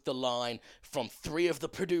began with the line from 3 of the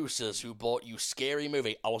producers who bought you Scary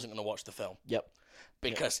Movie, I wasn't going to watch the film. Yep.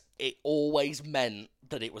 Because it always meant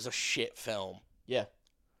that it was a shit film. Yeah.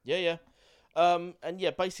 Yeah. And yeah,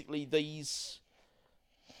 basically this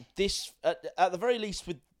at the very least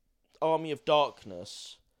with Army of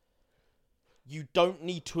Darkness, you don't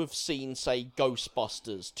need to have seen, say,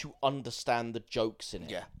 Ghostbusters to understand the jokes in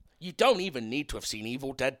it. Yeah. You don't even need to have seen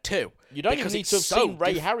Evil Dead 2. You don't even need to have seen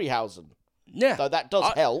Ray Harryhausen. Yeah. Though that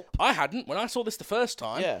does help. I hadn't. When I saw this the first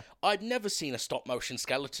time, Yeah. I'd never seen a stop-motion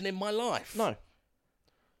skeleton in my life. No.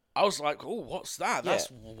 I was like, oh, what's that?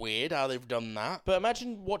 That's weird how they've done that. But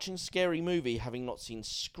imagine watching Scary Movie, having not seen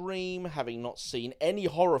Scream, having not seen any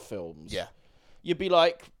horror films. Yeah. You'd be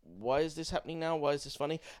like, why is this happening now? Why is this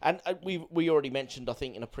funny? And we already mentioned, I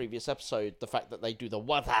think, in a previous episode, the fact that they do the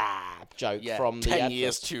 "what up" joke from the 10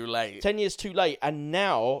 years adverts. too late. 10 years too late. And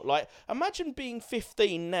now, like, imagine being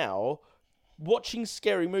 15 now, watching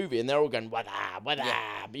Scary Movie, and they're all going, what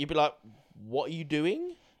up? You'd be like, what are you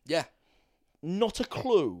doing? Yeah. Not a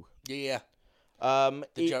clue. Yeah.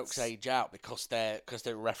 The jokes age out because they're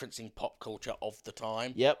referencing pop culture of the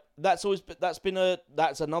time. Yep, that's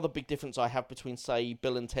another big difference I have between, say,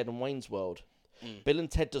 Bill and Ted and Wayne's World. Bill and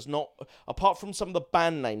Ted does not, apart from some of the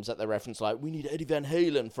band names that they reference, like we need Eddie Van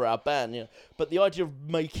Halen for our band, you know, but the idea of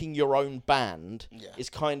making your own band is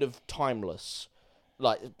kind of timeless.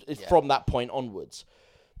 Like it's from that point onwards.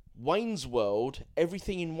 Wayne's World,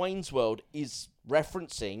 everything in Wayne's World is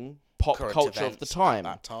referencing pop Current culture of the events time.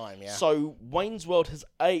 At that time, yeah. So Wayne's World has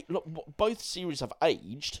look, both series have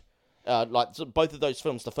aged. So both of those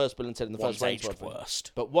films, the first Bill and Ted and the One's first Wayne's aged World,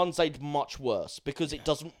 worst. but one's aged much worse because it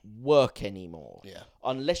doesn't work anymore. Yeah.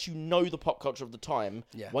 Unless you know the pop culture of the time,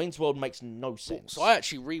 Wayne's World makes no sense. So I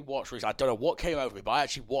actually rewatched. I don't know what came over me, but I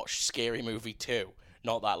actually watched Scary Movie 2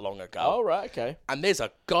 not that long ago. Oh, right, okay. And there's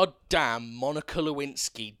a goddamn Monica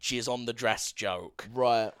Lewinsky jizz on the dress joke.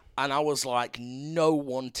 Right. And I was like, no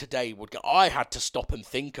one today would go. I had to stop and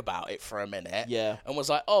think about it for a minute. Yeah. And was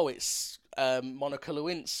like, oh, it's Monica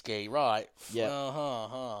Lewinsky, right? Yeah.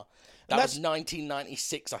 That was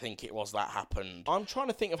 1996, I think it was, that happened. I'm trying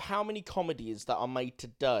to think of how many comedies that are made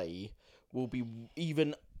today will be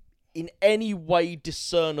even in any way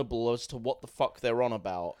discernible as to what the fuck they're on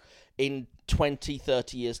about in 20,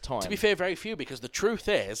 30 years' time. To be fair, very few, because the truth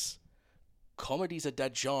is, comedy's a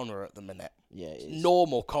dead genre at the minute. Yeah, it is.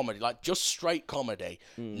 Normal comedy, like just straight comedy,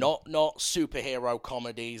 not superhero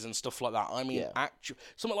comedies and stuff like that. I mean, actual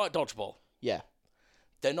something like Dodgeball. Yeah.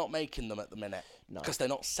 They're not making them at the minute because they're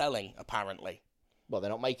not selling, apparently. Well, they're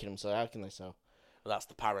not making them, so how can they sell? Well, that's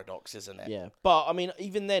the paradox, isn't it? Yeah, but I mean,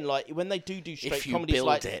 even then, like when they do straight if you comedies, build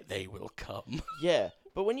like it, they will come. Yeah,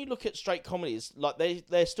 but when you look at straight comedies, like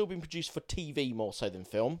they're still being produced for TV more so than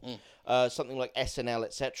film. Something like SNL,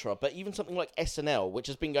 etc. But even something like SNL, which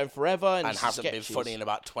has been going forever and hasn't sketches. been funny in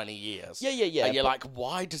about 20 years. Yeah. And you're like,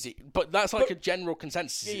 why does it? But that's like a general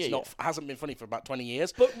consensus. It's not hasn't been funny for about 20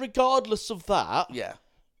 years. But regardless of that,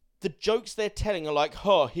 the jokes they're telling are like,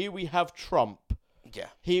 here we have Trump. Yeah.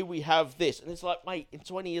 Here we have this. And it's like, mate, in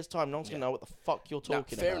 20 years' time, no one's going to know what the fuck you're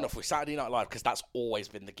talking about. Fair enough with Saturday Night Live, because that's always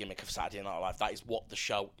been the gimmick of Saturday Night Live. That is what the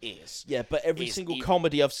show is. Yeah, but every single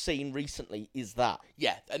comedy I've seen recently is that.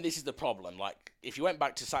 Yeah, and this is the problem. Like, if you went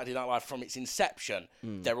back to Saturday Night Live from its inception,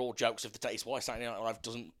 they're all jokes of the day. It's why Saturday Night Live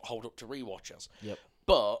doesn't hold up to rewatchers. Yep.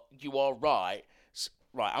 But you are right.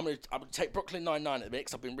 Right, I'm gonna take Brooklyn Nine-Nine at the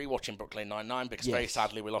mix. I've been rewatching Brooklyn Nine-Nine because very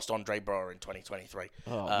sadly we lost Andre Braugher in 2023.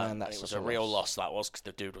 Oh man, that's it was a real loss. That was, because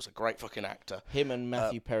the dude was a great fucking actor. Him and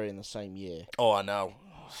Matthew Perry in the same year. Oh, I know.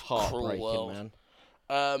 Heartbreaking,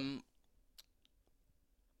 man.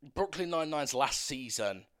 Brooklyn Nine-Nine's last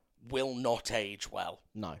season will not age well.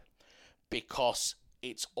 No, because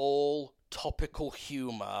it's all topical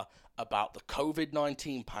humour about the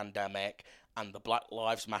COVID-19 pandemic and the Black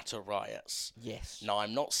Lives Matter riots. Yes. Now,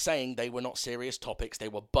 I'm not saying they were not serious topics. They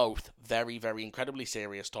were both very, very incredibly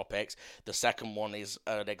serious topics. The second one is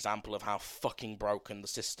an example of how fucking broken the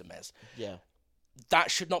system is. Yeah.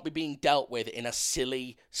 That should not be being dealt with in a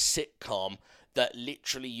silly sitcom that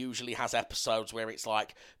literally usually has episodes where it's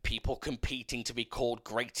like people competing to be called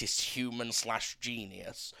greatest human /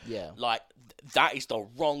 genius. Yeah. Like, that is the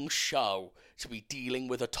wrong show to be dealing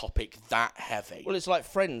with a topic that heavy. Well, it's like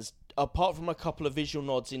Friends. Apart from a couple of visual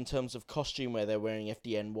nods in terms of costume where they're wearing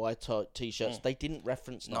FDNY t-shirts, they didn't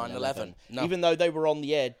reference 9/11. No. Even though they were on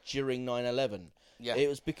the air during 9/11. Yeah. It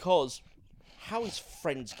was because how is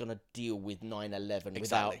Friends going to deal with 9/11 Exactly.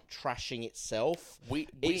 without trashing itself? We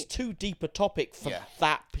It's too deep a topic for Yeah.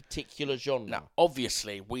 that particular genre. Now,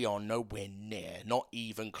 obviously, we are nowhere near, not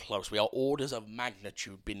even close. We are orders of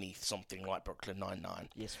magnitude beneath something like Brooklyn Nine-Nine.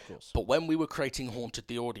 Yes, of course. But when we were creating Haunted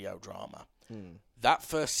the audio drama, that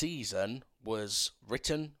first season was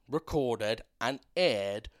written, recorded, and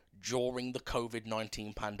aired during the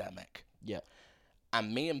COVID-19 pandemic. Yeah.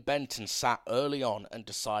 And me and Benton sat early on and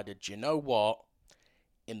decided, you know what?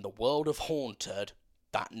 In the world of Haunted,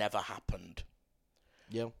 that never happened.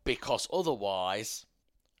 Yeah. Because otherwise,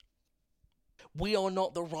 we are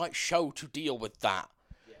not the right show to deal with that.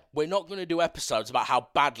 Yeah. We're not going to do episodes about how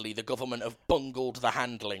badly the government have bungled the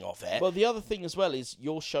handling of it. Well, the other thing as well is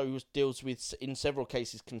your show deals with, in several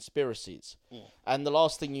cases, conspiracies. And the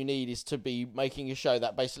last thing you need is to be making a show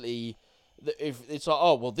that basically... If it's like,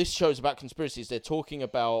 oh, well, this show's about conspiracies. They're talking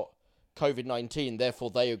about COVID-19, therefore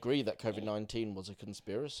they agree that COVID-19 was a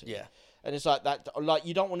conspiracy. Yeah. And it's like that, like,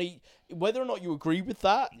 you don't want to... Whether or not you agree with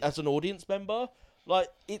that as an audience member, like,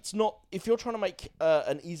 it's not... If you're trying to make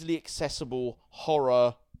an easily accessible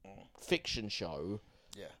horror fiction show,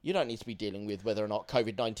 you don't need to be dealing with whether or not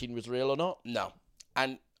COVID-19 was real or not. No.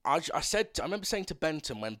 And I remember saying to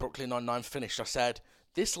Benton when Brooklyn Nine-Nine finished, I said,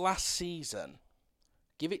 this last season,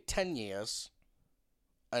 give it 10 years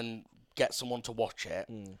and get someone to watch it.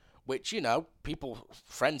 Which, you know,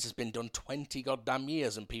 Friends has been done 20 goddamn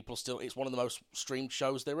years and people still... It's one of the most streamed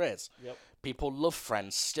shows there is. Yep. People love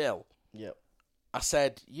Friends still. Yep. I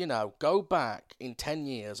said, you know, go back in 10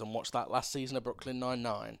 years and watch that last season of Brooklyn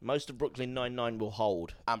Nine-Nine. Most of Brooklyn Nine-Nine will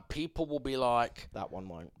hold. And people will be like... That one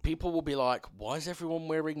won't. People will be like, why is everyone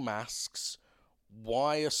wearing masks?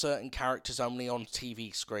 Why are certain characters only on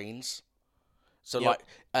TV screens? So, Yep.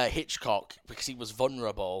 like, Hitchcock, because he was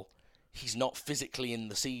vulnerable, he's not physically in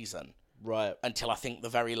the season. Right. Until, I think, the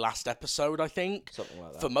very last episode, I think. Something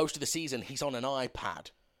like that. For most of the season, he's on an iPad.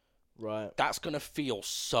 Right. That's going to feel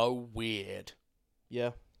so weird.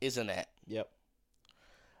 Yeah. Isn't it? Yep.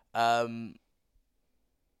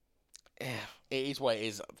 It is what it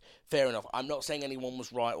is. Fair enough. I'm not saying anyone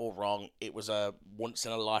was right or wrong. It was a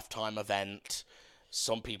once-in-a-lifetime event.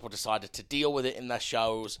 Some people decided to deal with it in their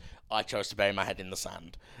shows. I chose to bury my head in the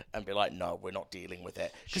sand and be like, no, we're not dealing with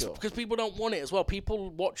it. Sure. Because people don't want it as well. People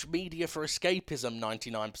watch media for escapism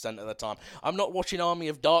 99% of the time. I'm not watching Army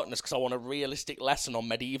of Darkness because I want a realistic lesson on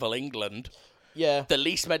medieval England. Yeah. The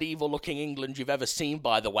least medieval-looking England you've ever seen,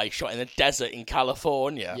 by the way, shot in the desert in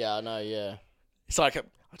California. Yeah, I know, yeah. It's like,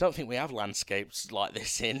 I don't think we have landscapes like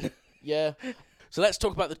this in... Yeah. So let's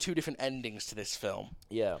talk about the two different endings to this film.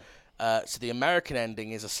 Yeah. So the American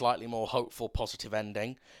ending is a slightly more hopeful, positive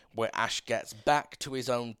ending, where Ash gets back to his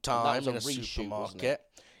own time in a reshoot, supermarket.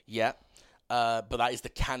 Yeah. But that is the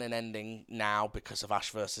canon ending now because of Ash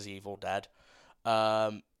vs. Evil Dead.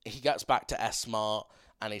 He gets back to S-Mart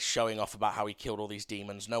and is showing off about how he killed all these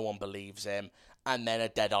demons. No one believes him. And then a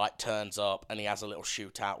Deadite turns up and he has a little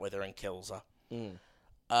shootout with her and kills her.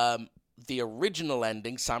 The original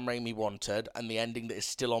ending Sam Raimi wanted, and the ending that is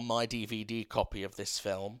still on my DVD copy of this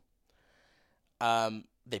film,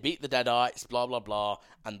 they beat the Deadites, blah, blah, blah,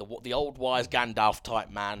 and the old wise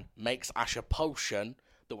Gandalf-type man makes Ash a potion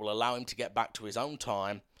that will allow him to get back to his own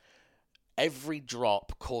time. Every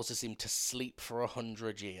drop causes him to sleep for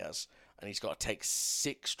 100 years, and he's got to take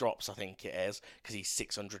 6 drops, I think it is, because he's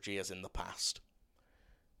 600 years in the past.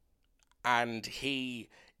 And he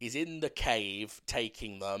is in the cave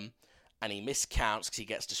taking them, and he miscounts because he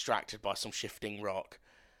gets distracted by some shifting rock,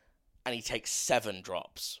 and he takes 7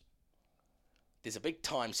 drops. There's a big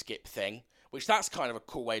time skip thing, which that's kind of a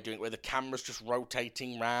cool way of doing it, where the camera's just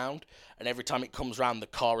rotating round, and every time it comes round, the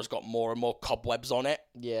car has got more and more cobwebs on it.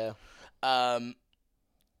 Yeah. And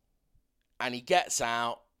he gets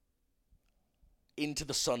out into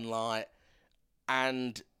the sunlight,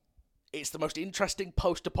 and it's the most interesting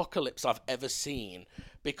post-apocalypse I've ever seen,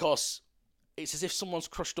 because it's as if someone's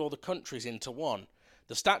crushed all the countries into one.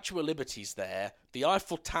 The Statue of Liberty's there, the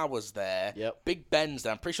Eiffel Tower's there, Yep. Big Ben's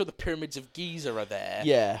there, I'm pretty sure the Pyramids of Giza are there.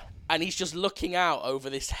 Yeah. And he's just looking out over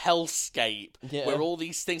this hellscape where all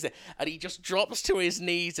these things are, and he just drops to his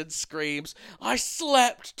knees and screams, "I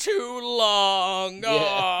slept too long!" Yeah.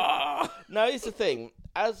 Ah! No, here's the thing.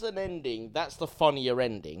 As an ending, that's the funnier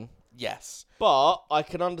ending. Yes. But I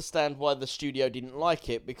can understand why the studio didn't like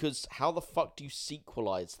it, because how the fuck do you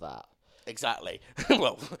sequelize that? Exactly.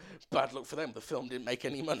 Well, bad luck for them. The film didn't make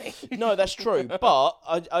any money. No, that's true. But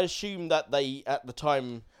I assume that they, at the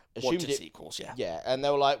time, assumed Wanted it. sequels, yeah. Yeah, and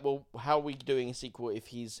they were like, well, how are we doing a sequel if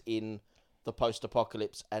he's in the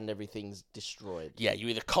post-apocalypse and everything's destroyed. Yeah, you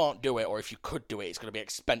either can't do it, or if you could do it, it's going to be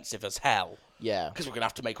expensive as hell. Yeah. Because we're going to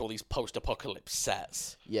have to make all these post-apocalypse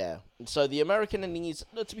sets. Yeah. So the American ending is...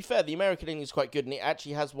 No, to be fair, the American ending is quite good, and it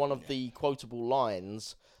actually has one of the quotable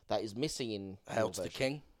lines that is missing in... Hail to the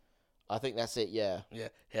king. I think that's it, yeah. Yeah,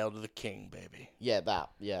 hail to the king, baby. Yeah, that,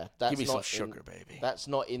 yeah. That's Give me some not sugar, baby. That's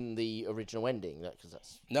not in the original ending, because that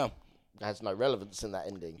No. has no relevance in that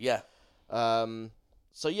ending. Yeah.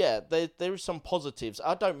 So yeah, there is some positives.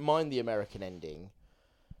 I don't mind the American ending,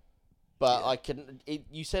 but I can.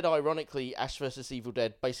 You said ironically, Ash vs Evil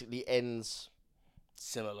Dead basically ends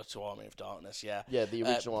Similar to Army of Darkness, yeah. Yeah, the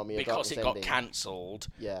original Army of Darkness because it got ending. cancelled.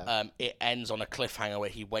 Yeah. It ends on a cliffhanger where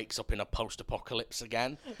he wakes up in a post-apocalypse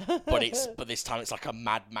again, but this time it's like a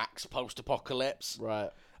Mad Max post-apocalypse. Right.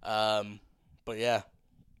 But yeah,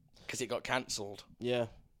 because it got cancelled. Yeah.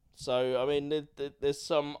 So, I mean, there's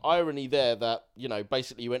some irony there that, you know,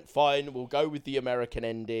 basically you went, fine, we'll go with the American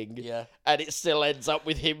ending. Yeah. And it still ends up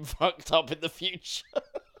with him fucked up in the future.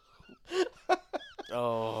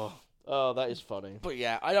 Oh, that is funny. But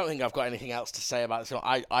yeah, I don't think I've got anything else to say about this.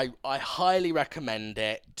 I highly recommend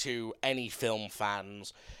it to any film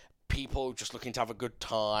fans, people just looking to have a good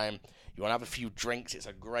time. You want to have a few drinks, it's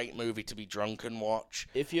a great movie to be drunk and watch.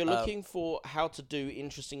 If you're looking for how to do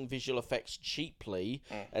interesting visual effects cheaply,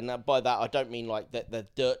 and by that I don't mean like that they're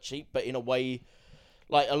dirt cheap, but in a way,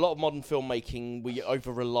 like a lot of modern filmmaking, we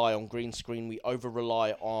over-rely on green screen, we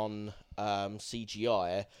over-rely on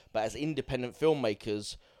CGI, but as independent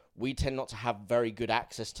filmmakers, we tend not to have very good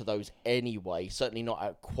access to those anyway, certainly not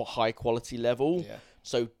at high quality level. Yeah.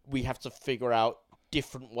 So we have to figure out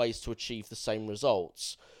different ways to achieve the same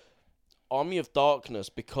results. Army of Darkness,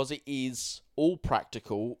 because it is all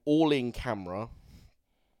practical, all in camera,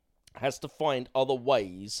 has to find other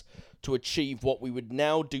ways to achieve what we would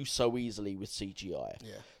now do so easily with CGI.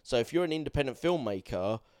 Yeah. So if you're an independent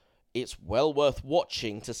filmmaker, it's well worth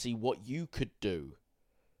watching to see what you could do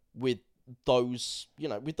with those, you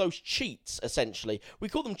know, with those cheats, essentially. We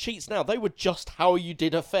call them cheats now. They were just how you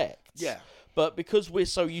did effects. Yeah. But because we're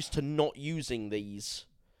so used to not using these,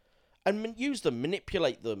 and use them,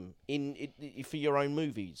 manipulate them in for your own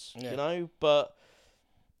movies, you know. But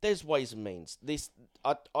there's ways and means.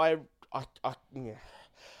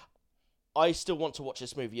 I still want to watch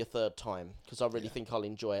this movie a third time because I really think I'll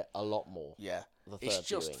enjoy it a lot more. Yeah. The third It's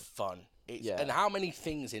just viewing. fun. And how many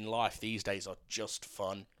things in life these days are just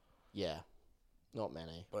fun? Yeah, not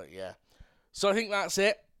many. But yeah. So I think that's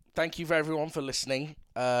it. Thank you for everyone for listening.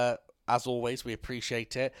 As always, we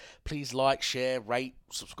appreciate it. Please like, share, rate,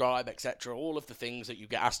 subscribe, etc. All of the things that you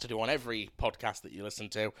get asked to do on every podcast that you listen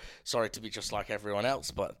to. Sorry to be just like everyone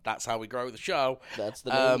else, but that's how we grow the show. That's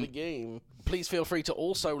the name of the game. Please feel free to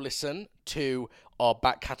also listen to our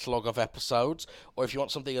back catalogue of episodes, or if you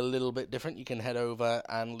want something a little bit different, you can head over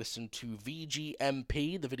and listen to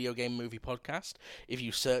VGMP, the Video Game Movie Podcast. If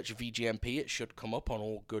you search VGMP, it should come up on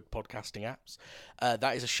all good podcasting apps.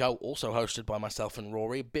 That is a show also hosted by myself and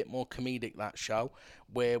Rory, a bit more comedic, that show,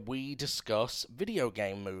 where we discuss video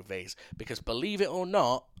game movies, because believe it or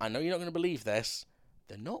not, I know you're not going to believe this,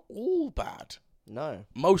 they're not all bad. No.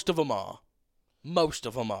 Most of them are.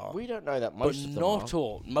 We don't know that most of them not are.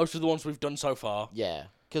 all. Most of the ones we've done so far Yeah,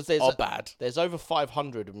 because there's are bad. There's over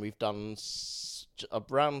 500, and we've done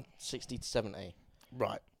around 60 to 70.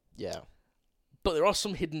 Right. Yeah, But there are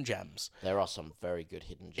some hidden gems. there are some very good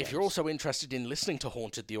hidden gems. If you're also interested in listening to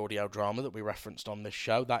Haunted, the audio drama that we referenced on this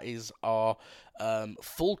show, that is our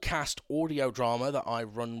full cast audio drama that I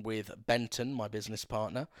run with Benton, my business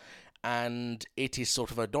partner. And it is sort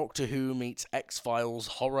of a Doctor Who meets X-Files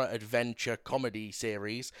horror adventure comedy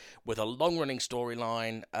series with a long-running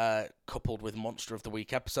storyline coupled with Monster of the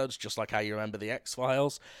Week episodes, just like how you remember the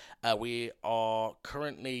X-Files. We are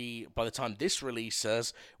currently, by the time this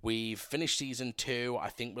releases, we've finished season 2. I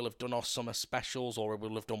think we'll have done our summer specials, or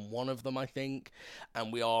we'll have done one of them, I think.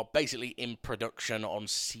 And we are basically in production on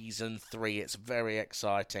season 3. It's very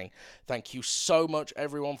exciting. Thank you so much,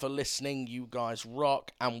 everyone, for listening. You guys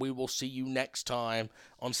rock, and we will see you next time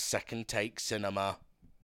on Second Take Cinema.